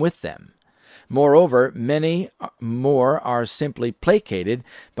room with them. Moreover, many more are simply placated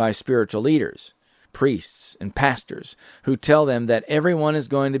by spiritual leaders, priests, and pastors who tell them that everyone is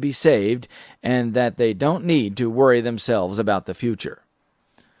going to be saved and that they don't need to worry themselves about the future.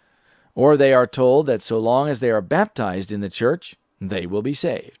 Or they are told that so long as they are baptized in the church, they will be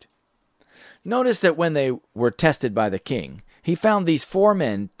saved. Notice that when they were tested by the king, he found these 4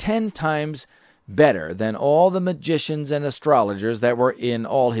 men 10 times better than all the magicians and astrologers that were in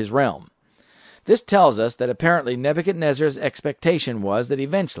all his realm. This tells us that apparently Nebuchadnezzar's expectation was that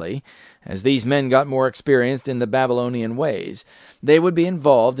eventually, as these men got more experienced in the Babylonian ways, they would be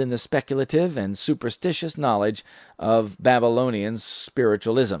involved in the speculative and superstitious knowledge of Babylonian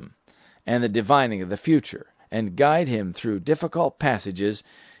spiritualism and the divining of the future, and guide him through difficult passages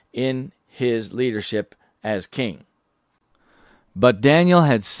in his leadership as king. But Daniel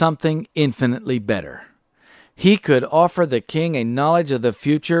had something infinitely better. He could offer the king a knowledge of the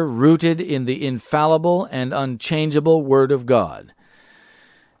future rooted in the infallible and unchangeable Word of God.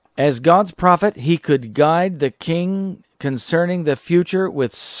 As God's prophet, he could guide the king concerning the future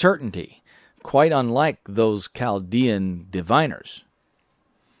with certainty, quite unlike those Chaldean diviners.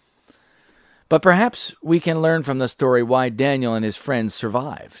 But perhaps we can learn from the story why Daniel and his friends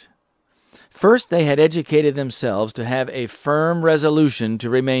survived. First, they had educated themselves to have a firm resolution to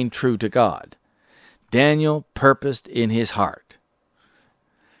remain true to God. Daniel purposed in his heart.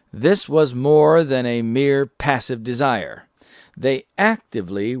 This was more than a mere passive desire. They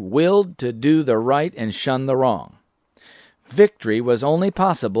actively willed to do the right and shun the wrong. Victory was only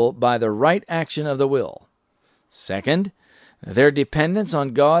possible by the right action of the will. Second, their dependence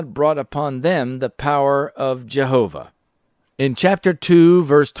on God brought upon them the power of Jehovah. In chapter 2,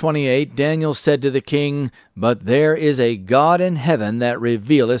 verse 28, Daniel said to the king, "But there is a God in heaven that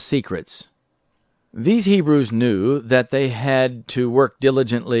revealeth secrets." These Hebrews knew that they had to work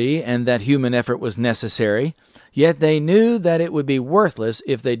diligently and that human effort was necessary, yet they knew that it would be worthless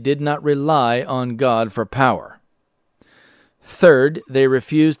if they did not rely on God for power. Third, they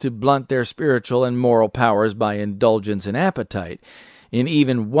refused to blunt their spiritual and moral powers by indulgence and appetite in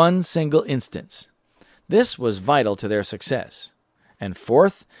even one single instance. This was vital to their success. And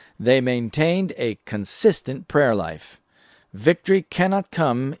fourth, they maintained a consistent prayer life. Victory cannot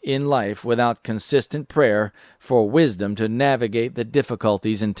come in life without consistent prayer for wisdom to navigate the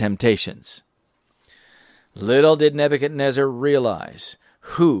difficulties and temptations. Little did Nebuchadnezzar realize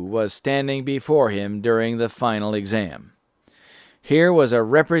who was standing before him during the final exam. Here was a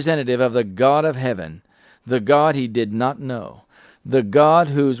representative of the God of heaven, the God he did not know, the God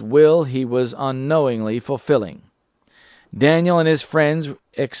whose will he was unknowingly fulfilling. Daniel and his friends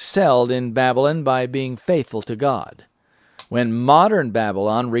excelled in Babylon by being faithful to God. When modern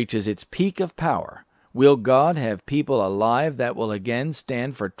Babylon reaches its peak of power, will God have people alive that will again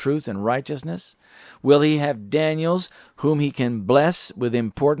stand for truth and righteousness? Will he have Daniels whom he can bless with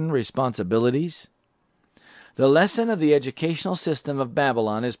important responsibilities? The lesson of the educational system of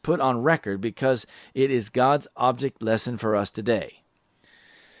Babylon is put on record because it is God's object lesson for us today.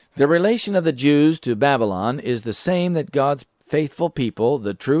 The relation of the Jews to Babylon is the same that God's faithful people,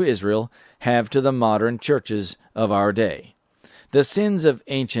 the true Israel, have to the modern churches of our day. The sins of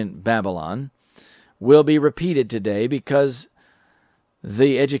ancient Babylon will be repeated today because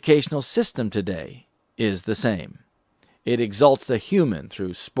the educational system today is the same. It exalts the human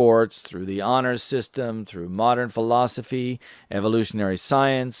through sports, through the honors system, through modern philosophy, evolutionary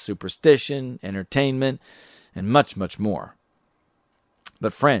science, superstition, entertainment, and much, much more.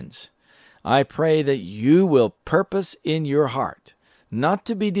 But friends, I pray that you will purpose in your heart not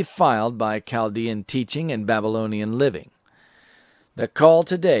to be defiled by Chaldean teaching and Babylonian living. The call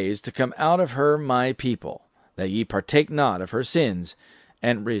today is to come out of her, my people, that ye partake not of her sins,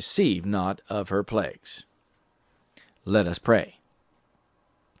 and receive not of her plagues. Let us pray.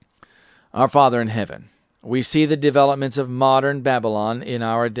 Our Father in heaven, we see the developments of modern Babylon in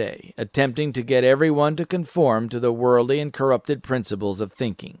our day, attempting to get everyone to conform to the worldly and corrupted principles of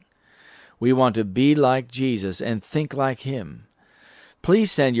thinking. We want to be like Jesus and think like him.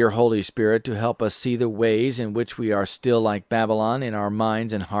 Please send your Holy Spirit to help us see the ways in which we are still like Babylon in our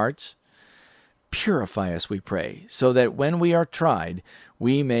minds and hearts. Purify us, we pray, so that when we are tried,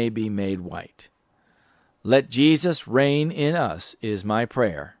 we may be made white. Let Jesus reign in us is my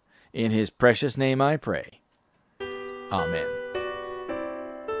prayer. In his precious name I pray. Amen.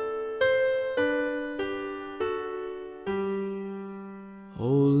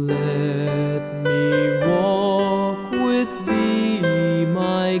 Oh, let me walk with thee,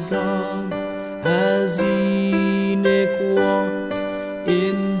 my God, as Enoch walked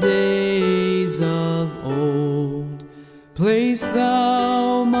in days of old. Place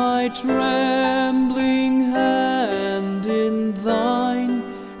thou my trembling hand in thine,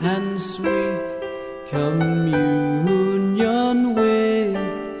 and sweet communion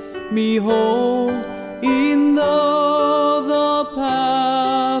with me hold, e'en though the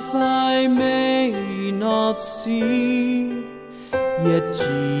path I may not see. Yet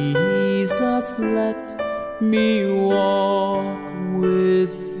Jesus, let me walk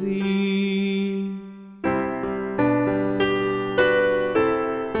with thee.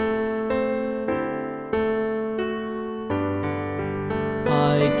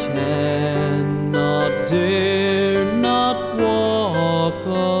 cannot, dare not walk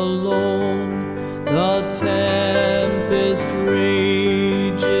alone. The tempest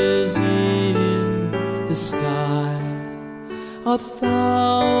rages in the sky.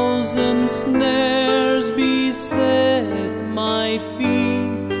 1,000 snares beset my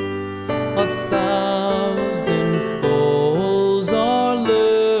feet. 1,000 foes are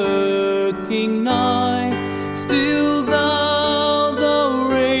lurking nigh. Still thou, the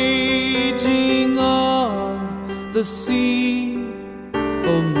raging of the sea,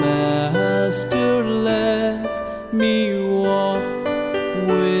 O Master, let me walk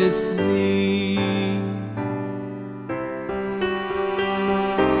with thee.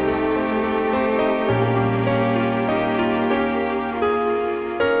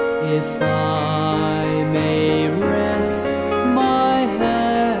 If I may rest my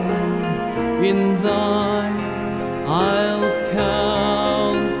hand in thine, I'll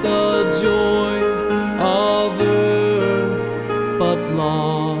count the joys of earth but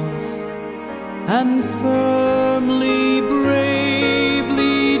loss, and firmly,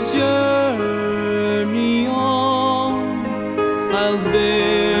 bravely journey on. I'll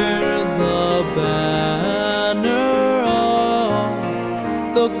bear the banner of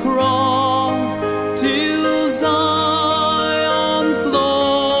the cross till Zion's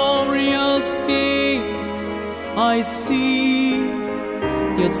glorious gates I see.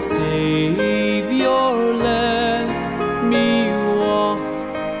 Yet, Savior, let me walk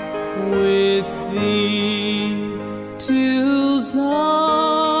with thee till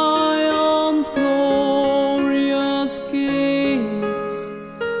Zion's glorious gates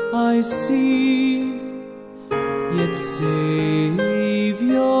I see. Yet,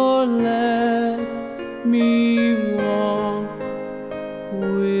 Savior, let me walk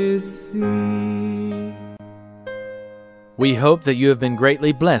with thee. We hope that you have been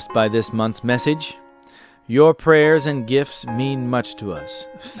greatly blessed by this month's message. Your prayers and gifts mean much to us.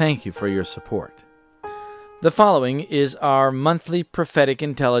 Thank you for your support. The following is our monthly prophetic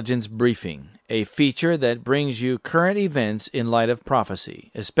intelligence briefing, a feature that brings you current events in light of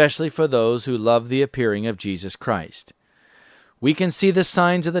prophecy, especially for those who love the appearing of Jesus Christ. We can see the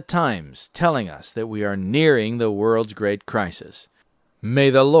signs of the times telling us that we are nearing the world's great crisis.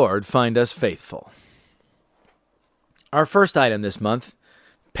 May the Lord find us faithful. Our first item this month,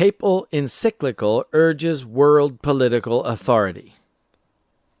 Papal Encyclical urges world political authority.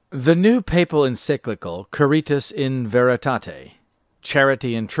 The new papal encyclical, Caritas in Veritate,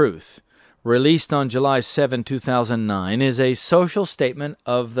 Charity and Truth, released on July 7, 2009, is a social statement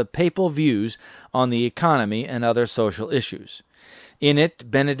of the papal views on the economy and other social issues. In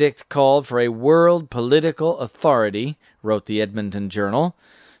it, Benedict called for a world political authority, wrote the Edmonton Journal,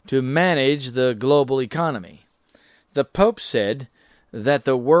 to manage the global economy. The Pope said that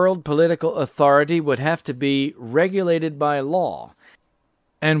the world political authority would have to be regulated by law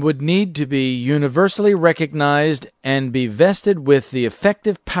and would need to be universally recognized and be vested with the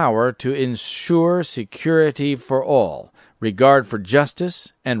effective power to ensure security for all, regard for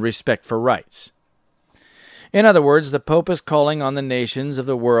justice, and respect for rights. In other words, the Pope is calling on the nations of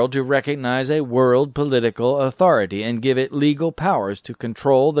the world to recognize a world political authority and give it legal powers to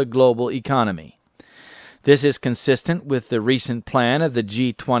control the global economy. This is consistent with the recent plan of the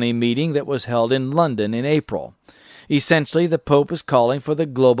G20 meeting that was held in London in April. Essentially, the Pope is calling for the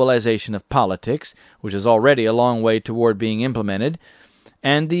globalization of politics, which is already a long way toward being implemented,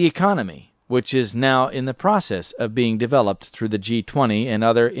 and the economy, which is now in the process of being developed through the G20 and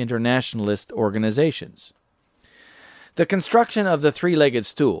other internationalist organizations. The construction of the three-legged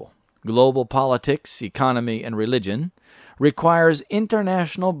stool, global politics, economy, and religion, requires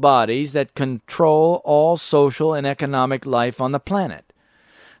international bodies that control all social and economic life on the planet.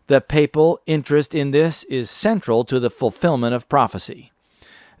 The papal interest in this is central to the fulfillment of prophecy.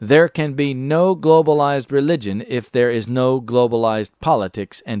 There can be no globalized religion if there is no globalized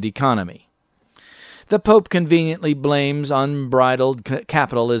politics and economy. The Pope conveniently blames unbridled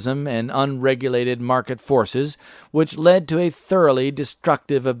capitalism and unregulated market forces, which led to a thoroughly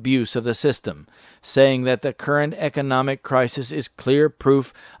destructive abuse of the system, saying that the current economic crisis is clear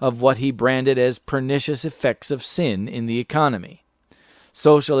proof of what he branded as pernicious effects of sin in the economy.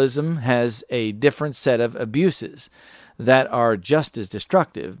 Socialism has a different set of abuses that are just as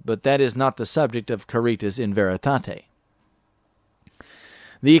destructive, but that is not the subject of Caritas in Veritate.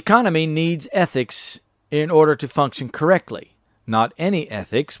 The economy needs ethics in order to function correctly. Not any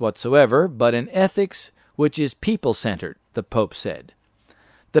ethics whatsoever, but an ethics which is people-centered, the Pope said.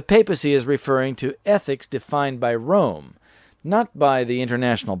 The papacy is referring to ethics defined by Rome, not by the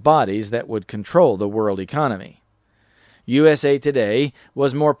international bodies that would control the world economy. USA Today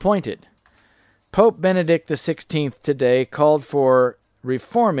was more pointed. Pope Benedict XVI today called for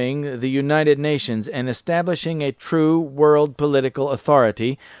reforming the United Nations and establishing a true world political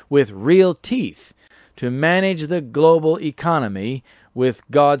authority with real teeth to manage the global economy with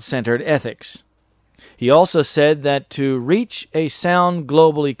God-centered ethics. He also said that to reach a sound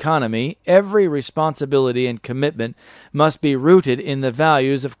global economy, every responsibility and commitment must be rooted in the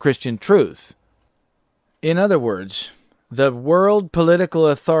values of Christian truth. In other words, the world political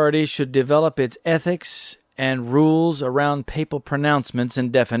authority should develop its ethics and rules around papal pronouncements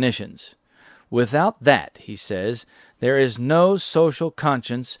and definitions. Without that, he says, there is no social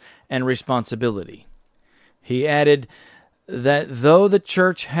conscience and responsibility. He added that though the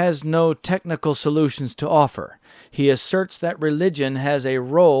Church has no technical solutions to offer, he asserts that religion has a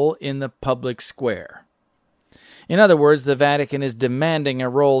role in the public square. In other words, the Vatican is demanding a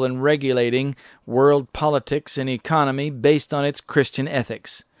role in regulating world politics and economy based on its Christian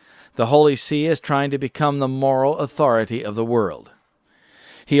ethics. The Holy See is trying to become the moral authority of the world.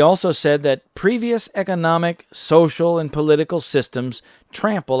 He also said that previous economic, social, and political systems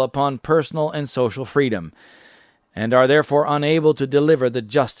trample upon personal and social freedom, and are therefore unable to deliver the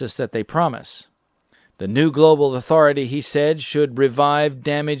justice that they promise. The new global authority, he said, should revive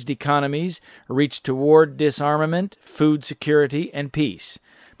damaged economies, reach toward disarmament, food security, and peace,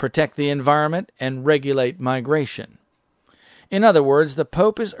 protect the environment, and regulate migration. In other words, the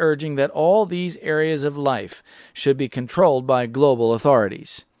Pope is urging that all these areas of life should be controlled by global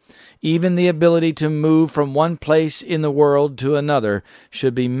authorities. Even the ability to move from one place in the world to another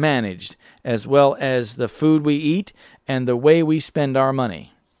should be managed, as well as the food we eat and the way we spend our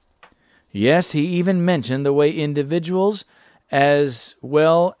money. Yes, he even mentioned the way individuals, as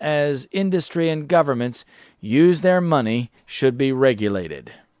well as industry and governments, use their money should be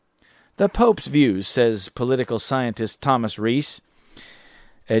regulated. The Pope's views, says political scientist Thomas Reese,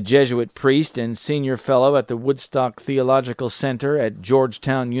 a Jesuit priest and senior fellow at the Woodstock Theological Center at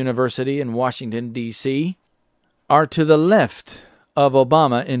Georgetown University in Washington, D.C., are to the left of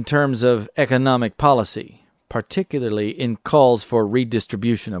Obama in terms of economic policy, particularly in calls for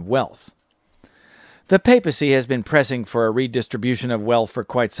redistribution of wealth. The papacy has been pressing for a redistribution of wealth for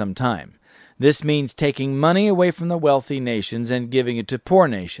quite some time. This means taking money away from the wealthy nations and giving it to poor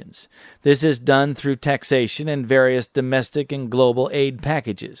nations. This is done through taxation and various domestic and global aid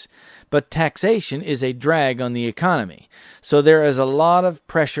packages. But taxation is a drag on the economy, so there is a lot of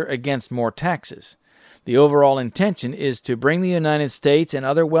pressure against more taxes. The overall intention is to bring the United States and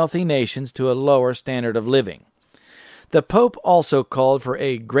other wealthy nations to a lower standard of living. The Pope also called for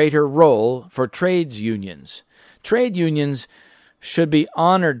a greater role for trades unions. Trade unions should be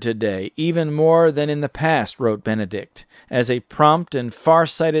honored today even more than in the past, wrote Benedict, as a prompt and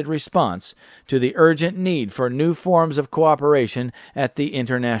far-sighted response to the urgent need for new forms of cooperation at the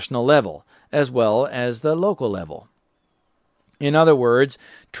international level, as well as the local level. In other words,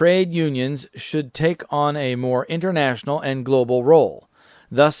 trade unions should take on a more international and global role,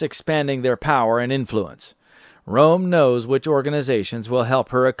 thus expanding their power and influence. Rome knows which organizations will help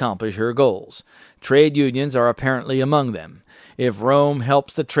her accomplish her goals. Trade unions are apparently among them. If Rome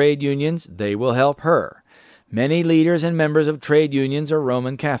helps the trade unions, they will help her. Many leaders and members of trade unions are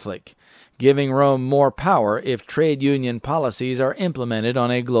Roman Catholic, giving Rome more power if trade union policies are implemented on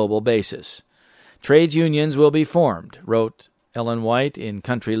a global basis. Trade unions will be formed, wrote Ellen White in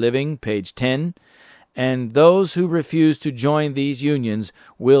Country Living, page 10, and those who refuse to join these unions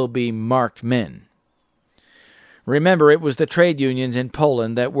will be marked men. Remember, it was the trade unions in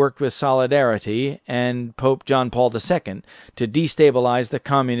Poland that worked with Solidarity and Pope John Paul II to destabilize the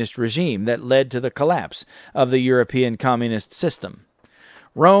communist regime that led to the collapse of the European communist system.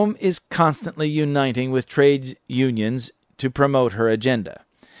 Rome is constantly uniting with trade unions to promote her agenda.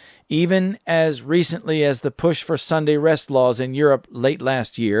 Even as recently as the push for Sunday rest laws in Europe late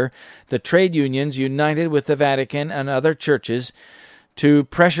last year, the trade unions united with the Vatican and other churches to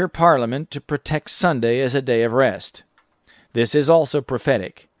pressure Parliament to protect Sunday as a day of rest. This is also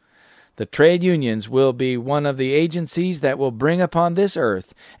prophetic. The trade unions will be one of the agencies that will bring upon this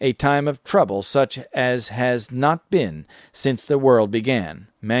earth a time of trouble such as has not been since the world began.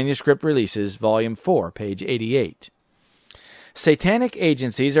 Manuscript Releases, Volume 4, page 88. Satanic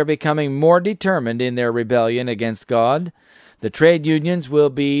agencies are becoming more determined in their rebellion against God. The trade unions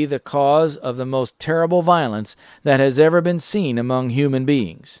will be the cause of the most terrible violence that has ever been seen among human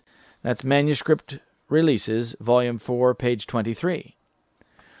beings. That's Manuscript Releases, Volume 4, page 23.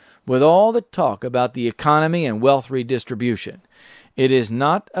 With all the talk about the economy and wealth redistribution, It is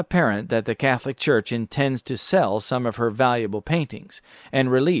not apparent that the Catholic Church intends to sell some of her valuable paintings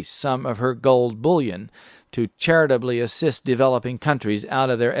and release some of her gold bullion to charitably assist developing countries out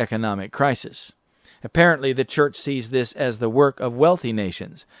of their economic crisis. Apparently, the Church sees this as the work of wealthy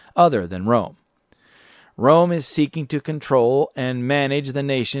nations other than Rome. Rome is seeking to control and manage the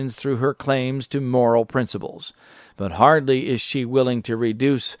nations through her claims to moral principles, but hardly is she willing to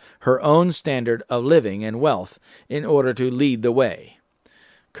reduce her own standard of living and wealth in order to lead the way.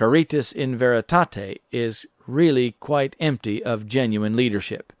 Caritas in Veritate is really quite empty of genuine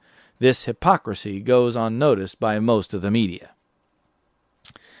leadership. This hypocrisy goes unnoticed by most of the media.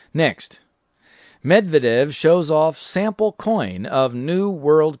 Next, Medvedev shows off sample coin of new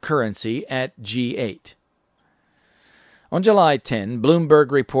world currency at G8. On July 10,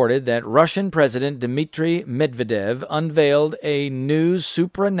 Bloomberg reported that Russian President Dmitry Medvedev unveiled a new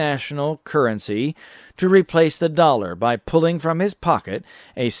supranational currency to replace the dollar by pulling from his pocket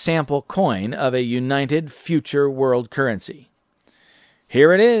a sample coin of a united future world currency.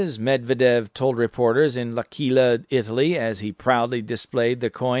 "Here it is," Medvedev told reporters in L'Aquila, Italy, as he proudly displayed the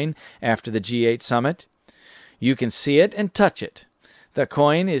coin after the G8 summit. "You can see it and touch it. The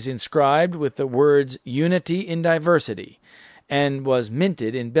coin is inscribed with the words Unity in Diversity, and was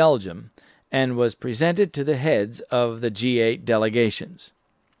minted in Belgium, and was presented to the heads of the G8 delegations."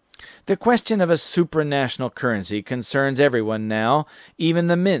 The question of a supranational currency concerns everyone now, even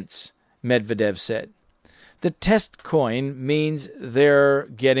the mints, Medvedev said. "The test coin means they're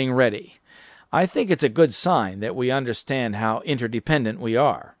getting ready. I think it's a good sign that we understand how interdependent we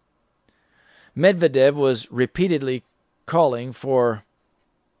are." Medvedev has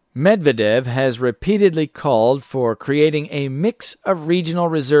repeatedly called for creating a mix of regional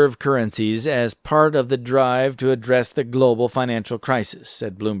reserve currencies as part of the drive to address the global financial crisis,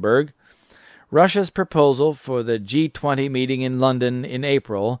 said Bloomberg. Russia's proposal for the G20 meeting in London in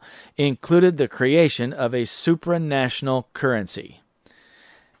April included the creation of a supranational currency.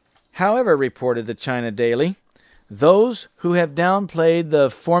 However, reported the China Daily, those who have downplayed the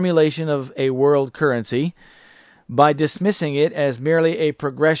formulation of a world currency by dismissing it as merely a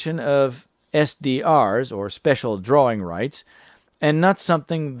progression of SDRs, or special drawing rights, and not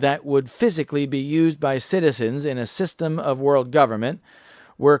something that would physically be used by citizens in a system of world government,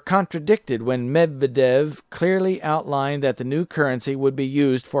 were contradicted when Medvedev clearly outlined that the new currency would be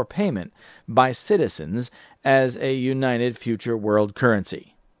used for payment by citizens as a united future world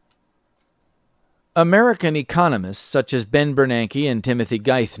currency. American economists such as Ben Bernanke and Timothy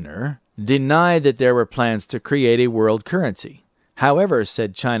Geithner denied that there were plans to create a world currency. However,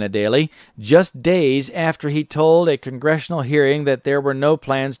 said China Daily, just days after he told a congressional hearing that there were no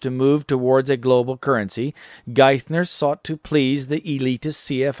plans to move towards a global currency, Geithner sought to please the elitist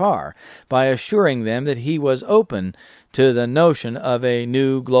CFR by assuring them that he was open to the notion of a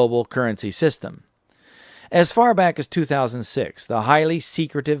new global currency system. As far back as 2006, the highly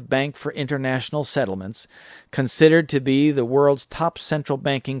secretive Bank for International Settlements, considered to be the world's top central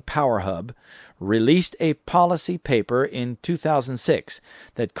banking power hub, released a policy paper in 2006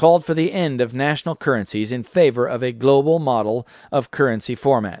 that called for the end of national currencies in favor of a global model of currency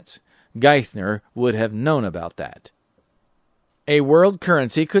formats. Geithner would have known about that. A world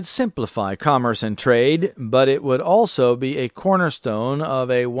currency could simplify commerce and trade, but it would also be a cornerstone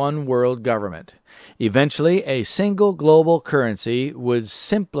of a one-world government. Eventually, a single global currency would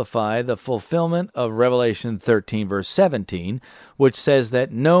simplify the fulfillment of Revelation 13, verse 17, which says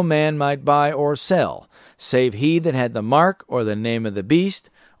that no man might buy or sell, save he that had the mark or the name of the beast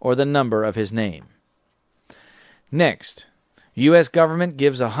or the number of his name. Next, U.S. government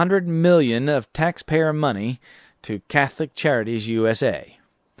gives $100 million of taxpayer money to Catholic Charities USA.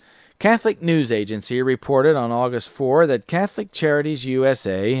 Catholic News Agency reported on August 4 that Catholic Charities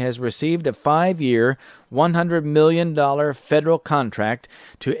USA has received a 5-year, $100 million federal contract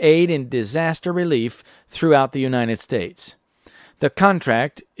to aid in disaster relief throughout the United States. The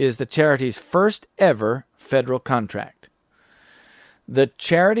contract is the charity's first ever federal contract. The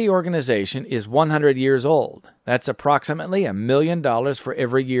charity organization is 100 years old. That's approximately $1 million for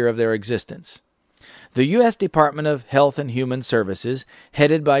every year of their existence. The U.S. Department of Health and Human Services,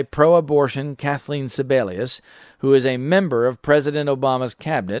 headed by pro-abortion Kathleen Sebelius, who is a member of President Obama's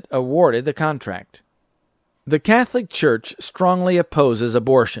cabinet, awarded the contract. The Catholic Church strongly opposes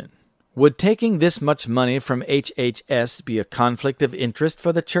abortion. Would taking this much money from HHS be a conflict of interest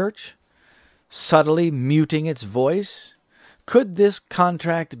for the Church? Subtly muting its voice? Could this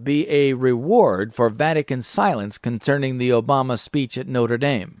contract be a reward for Vatican silence concerning the Obama speech at Notre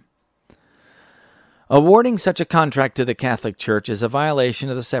Dame? Awarding such a contract to the Catholic Church is a violation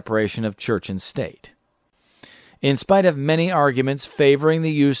of the separation of church and state. In spite of many arguments favoring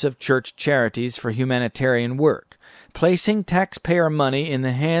the use of church charities for humanitarian work, placing taxpayer money in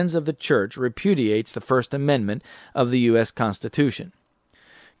the hands of the church repudiates the First Amendment of the U.S. Constitution.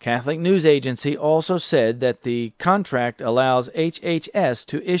 Catholic News Agency also said that the contract allows HHS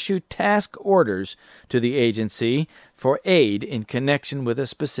to issue task orders to the agency for aid in connection with a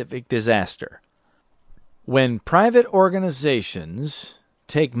specific disaster. When private organizations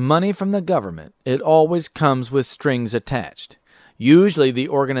take money from the government, it always comes with strings attached. Usually the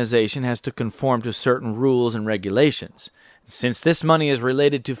organization has to conform to certain rules and regulations. Since this money is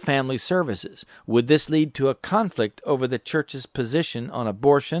related to family services, would this lead to a conflict over the church's position on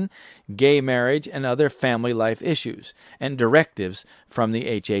abortion, gay marriage, and other family life issues, and directives from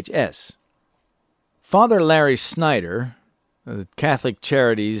the HHS? Father Larry Snyder, Catholic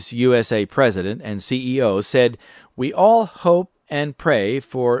Charities USA president and CEO, said, "We all hope and pray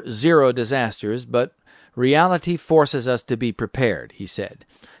for zero disasters, but reality forces us to be prepared," he said.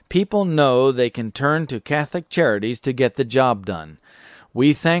 "People know they can turn to Catholic Charities to get the job done.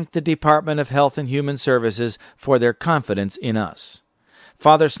 We thank the Department of Health and Human Services for their confidence in us."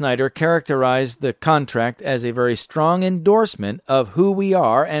 Father Snyder characterized the contract as a very strong endorsement of who we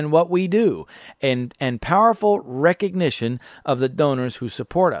are and what we do, and powerful recognition of the donors who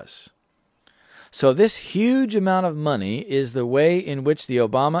support us. So this huge amount of money is the way in which the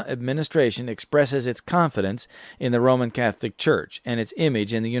Obama administration expresses its confidence in the Roman Catholic Church and its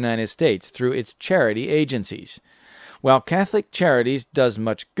image in the United States through its charity agencies. While Catholic Charities does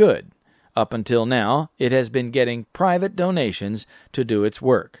much good, up until now, it has been getting private donations to do its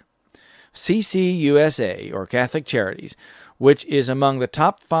work. CCUSA, or Catholic Charities, which is among the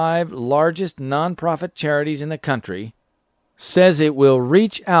top 5 largest nonprofit charities in the country, says it will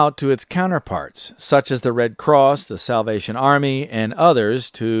reach out to its counterparts, such as the Red Cross, the Salvation Army, and others,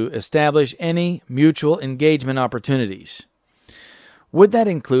 to establish any mutual engagement opportunities. Would that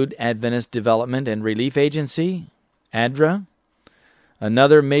include Adventist Development and Relief Agency, ADRA,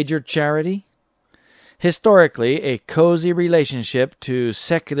 another major charity? Historically, a cozy relationship to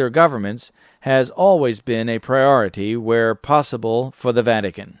secular governments has always been a priority where possible for the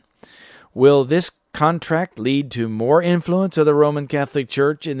Vatican. Will this contract lead to more influence of the Roman Catholic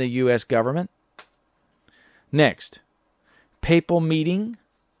Church in the U.S. government? Next, papal meeting,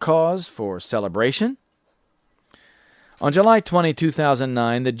 cause for celebration? On July 20,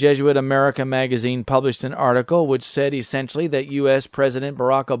 2009, the Jesuit America magazine published an article which said essentially that U.S. President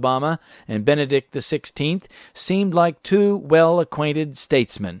Barack Obama and Benedict XVI seemed like two well-acquainted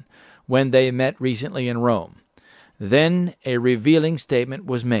statesmen when they met recently in Rome. Then a revealing statement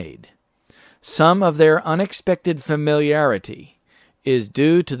was made. Some of their unexpected familiarity is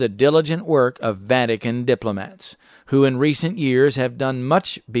due to the diligent work of Vatican diplomats, who in recent years have done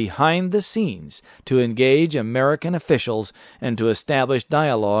much behind the scenes to engage American officials and to establish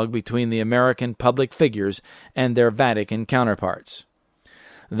dialogue between the American public figures and their Vatican counterparts.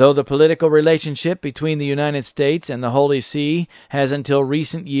 Though the political relationship between the United States and the Holy See has until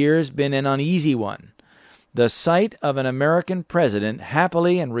recent years been an uneasy one, the sight of an American president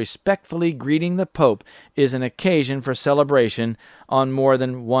happily and respectfully greeting the Pope is an occasion for celebration on more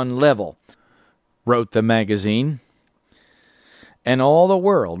than one level, wrote the magazine. And all the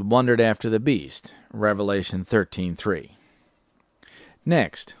world wondered after the beast, Revelation 13:3.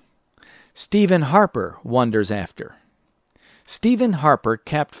 Next, Stephen Harper wonders after. Stephen Harper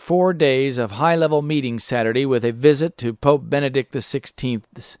capped 4 days of high-level meetings Saturday with a visit to Pope Benedict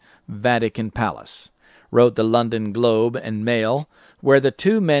XVI's Vatican Palace, wrote the London Globe and Mail, where the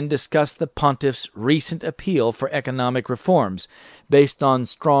two men discussed the pontiff's recent appeal for economic reforms based on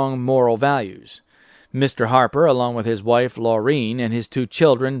strong moral values. Mr. Harper, along with his wife Laureen and his 2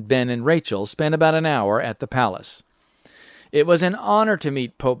 children, Ben and Rachel, spent about an hour at the palace. It was an honor to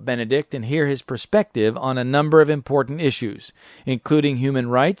meet Pope Benedict and hear his perspective on a number of important issues, including human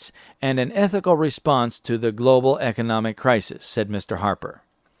rights and an ethical response to the global economic crisis, said Mr. Harper.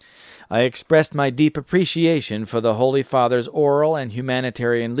 I expressed my deep appreciation for the Holy Father's oral and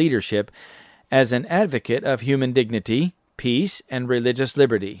humanitarian leadership as an advocate of human dignity, peace, and religious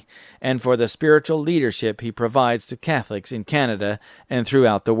liberty, and for the spiritual leadership he provides to Catholics in Canada and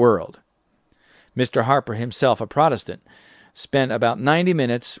throughout the world. Mr. Harper, himself a Protestant, spent about 90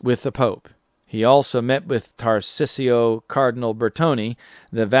 minutes with the Pope. He also met with Tarcisio Cardinal Bertone,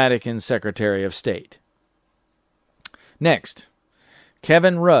 the Vatican Secretary of State. Next,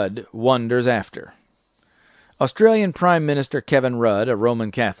 Kevin Rudd wonders after. Australian Prime Minister Kevin Rudd, a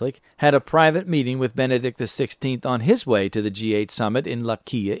Roman Catholic, had a private meeting with Benedict XVI on his way to the G8 summit in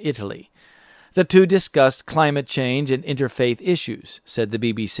L'Aquila, Italy. The two discussed climate change and interfaith issues, said the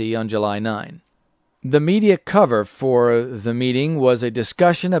BBC on July 9. The media cover for the meeting was a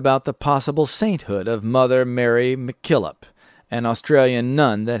discussion about the possible sainthood of Mother Mary MacKillop, an Australian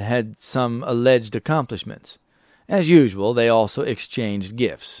nun that had some alleged accomplishments. As usual, they also exchanged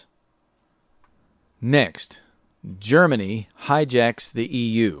gifts. Next, Germany hijacks the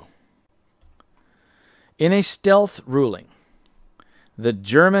EU. In a stealth ruling, the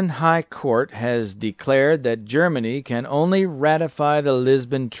German High Court has declared that Germany can only ratify the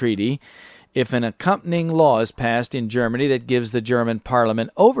Lisbon Treaty if an accompanying law is passed in Germany that gives the German Parliament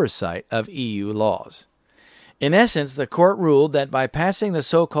oversight of EU laws. In essence, the court ruled that by passing the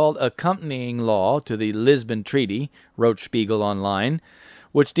so-called accompanying law to the Lisbon Treaty, wrote Spiegel Online,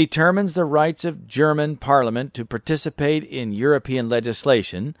 which determines the rights of German Parliament to participate in European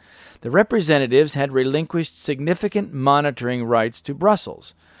legislation, the representatives had relinquished significant monitoring rights to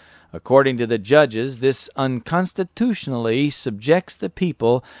Brussels. According to the judges, this unconstitutionally subjects the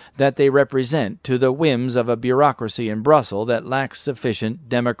people that they represent to the whims of a bureaucracy in Brussels that lacks sufficient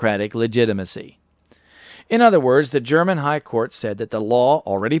democratic legitimacy. In other words, the German High Court said that the law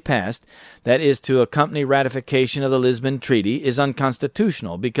already passed, that is to accompany ratification of the Lisbon Treaty, is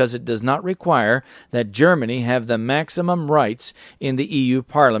unconstitutional because it does not require that Germany have the maximum rights in the EU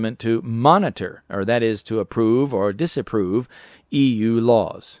Parliament to monitor, or that is to approve or disapprove, EU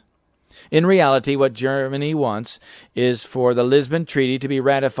laws. In reality, what Germany wants is for the Lisbon Treaty to be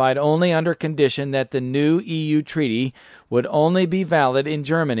ratified only under condition that the new EU treaty would only be valid in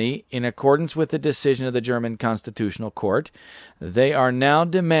Germany in accordance with the decision of the German Constitutional Court. They are now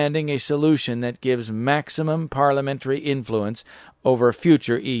demanding a solution that gives maximum parliamentary influence over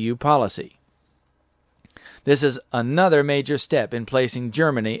future EU policy. This is another major step in placing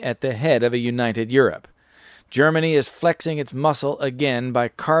Germany at the head of a united Europe. Germany is flexing its muscle again by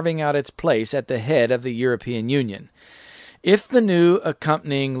carving out its place at the head of the European Union. If the new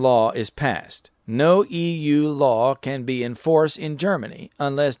accompanying law is passed, no EU law can be in force in Germany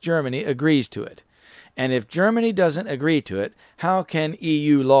unless Germany agrees to it. And if Germany doesn't agree to it, how can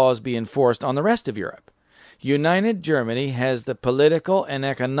EU laws be enforced on the rest of Europe? United Germany has the political and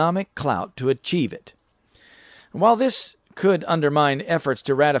economic clout to achieve it. While this could undermine efforts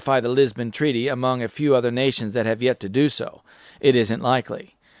to ratify the Lisbon Treaty among a few other nations that have yet to do so, it isn't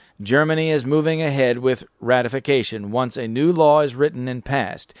likely. Germany is moving ahead with ratification once a new law is written and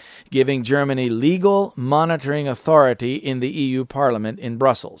passed, giving Germany legal monitoring authority in the EU Parliament in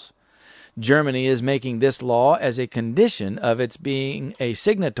Brussels. Germany is making this law as a condition of its being a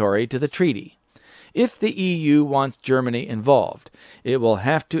signatory to the treaty. If the EU wants Germany involved, it will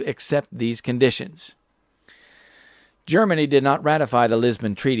have to accept these conditions. Germany did not ratify the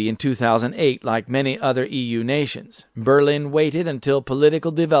Lisbon Treaty in 2008 like many other EU nations. Berlin waited until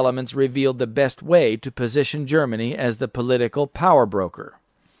political developments revealed the best way to position Germany as the political power broker.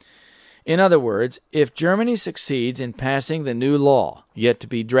 In other words, if Germany succeeds in passing the new law, yet to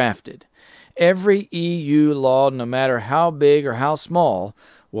be drafted, every EU law, no matter how big or how small,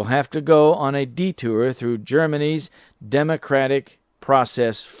 will have to go on a detour through Germany's democratic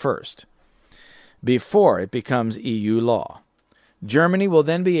process first, before it becomes EU law. Germany will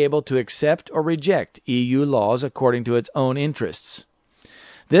then be able to accept or reject EU laws according to its own interests.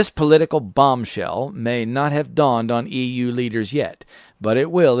 This political bombshell may not have dawned on EU leaders yet, but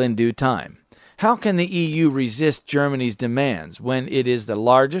it will in due time. How can the EU resist Germany's demands when it is the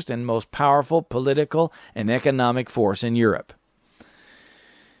largest and most powerful political and economic force in Europe?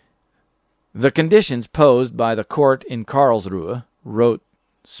 The conditions posed by the court in Karlsruhe, wrote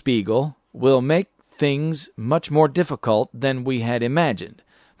Spiegel, will make things much more difficult than we had imagined,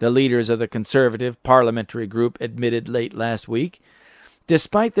 the leaders of the conservative parliamentary group admitted late last week.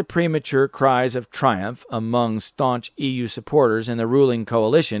 Despite the premature cries of triumph among staunch EU supporters in the ruling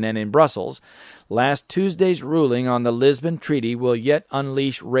coalition and in Brussels, last Tuesday's ruling on the Lisbon Treaty will yet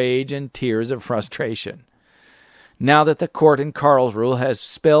unleash rage and tears of frustration. Now that the court in Karlsruhe has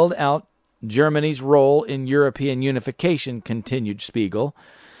spelled out Germany's role in European unification, continued Spiegel,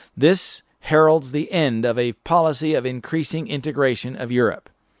 this heralds the end of a policy of increasing integration of Europe.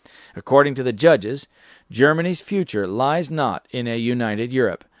 According to the judges, Germany's future lies not in a united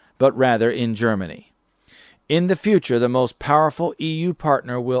Europe, but rather in Germany. In the future, the most powerful EU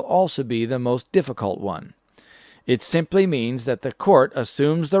partner will also be the most difficult one. It simply means that the court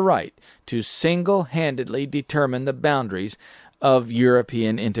assumes the right to single-handedly determine the boundaries of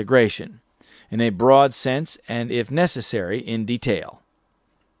European integration, in a broad sense and, if necessary, in detail.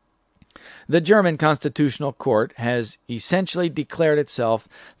 The German Constitutional Court has essentially declared itself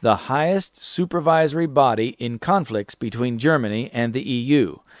the highest supervisory body in conflicts between Germany and the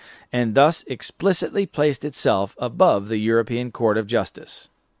EU, and thus explicitly placed itself above the European Court of Justice.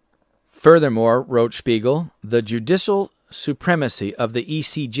 Furthermore, wrote Spiegel, the judicial supremacy of the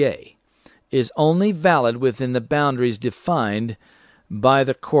ECJ is only valid within the boundaries defined by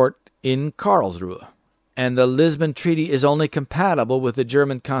the court in Karlsruhe, and the Lisbon Treaty is only compatible with the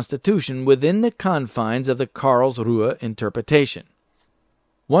German Constitution within the confines of the Karlsruhe interpretation.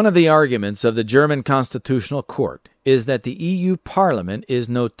 One of the arguments of the German Constitutional Court is that the EU Parliament is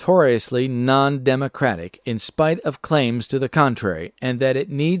notoriously non-democratic in spite of claims to the contrary, and that it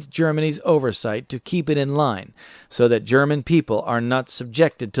needs Germany's oversight to keep it in line, so that German people are not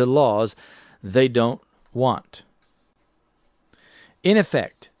subjected to laws they don't want. In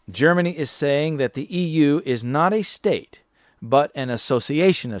effect, Germany is saying that the EU is not a state, but an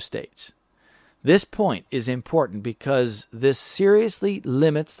association of states. This point is important because this seriously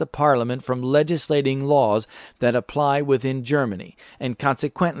limits the Parliament from legislating laws that apply within Germany and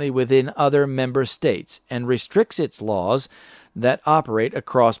consequently within other member states, and restricts its laws that operate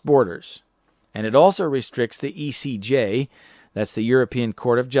across borders. And it also restricts the ECJ, that's the European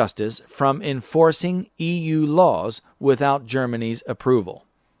Court of Justice, from enforcing EU laws without Germany's approval.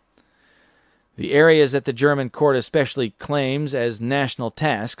 The areas that the German court especially claims as national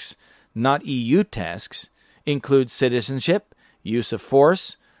tasks, not EU tasks, include citizenship, use of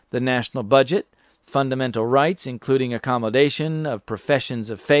force, the national budget, fundamental rights, including accommodation of professions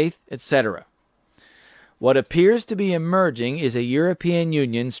of faith, etc. What appears to be emerging is a European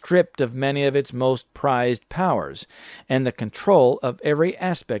Union stripped of many of its most prized powers and the control of every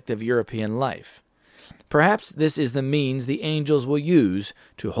aspect of European life. Perhaps this is the means the angels will use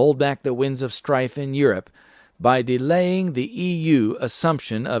to hold back the winds of strife in Europe by delaying the EU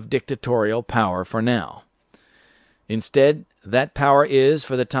assumption of dictatorial power for now. Instead, that power is,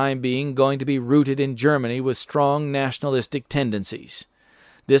 for the time being, going to be rooted in Germany with strong nationalistic tendencies.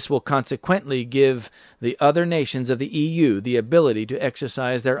 This will consequently give the other nations of the EU the ability to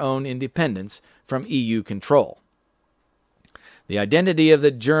exercise their own independence from EU control. The identity of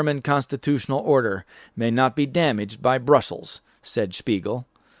the German constitutional order may not be damaged by Brussels, said Spiegel.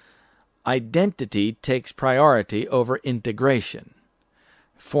 Identity takes priority over integration.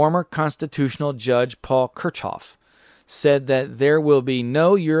 Former constitutional judge Paul Kirchhoff said that there will be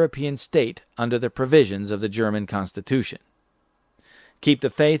no European state under the provisions of the German Constitution. Keep the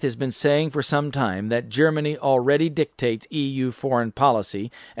Faith has been saying for some time that Germany already dictates EU foreign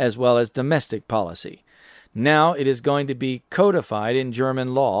policy as well as domestic policy. Now it is going to be codified in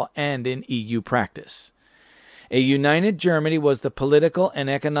German law and in EU practice. A united Germany was the political and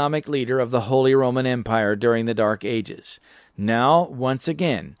economic leader of the Holy Roman Empire during the Dark Ages. Now, once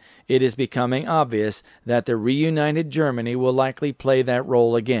again, it is becoming obvious that the reunited Germany will likely play that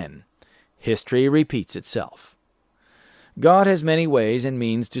role again. History repeats itself. God has many ways and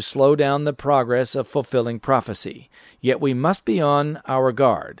means to slow down the progress of fulfilling prophecy, yet we must be on our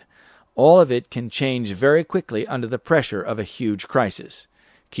guard. All of it can change very quickly under the pressure of a huge crisis.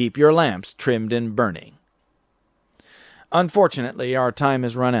 Keep your lamps trimmed and burning. Unfortunately, our time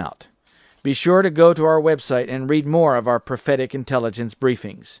has run out. Be sure to go to our website and read more of our prophetic intelligence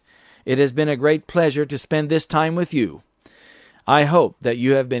briefings. It has been a great pleasure to spend this time with you. I hope that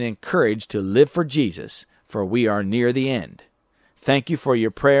you have been encouraged to live for Jesus, for we are near the end. Thank you for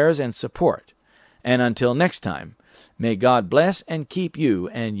your prayers and support. And until next time, may God bless and keep you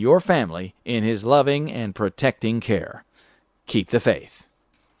and your family in His loving and protecting care. Keep the faith.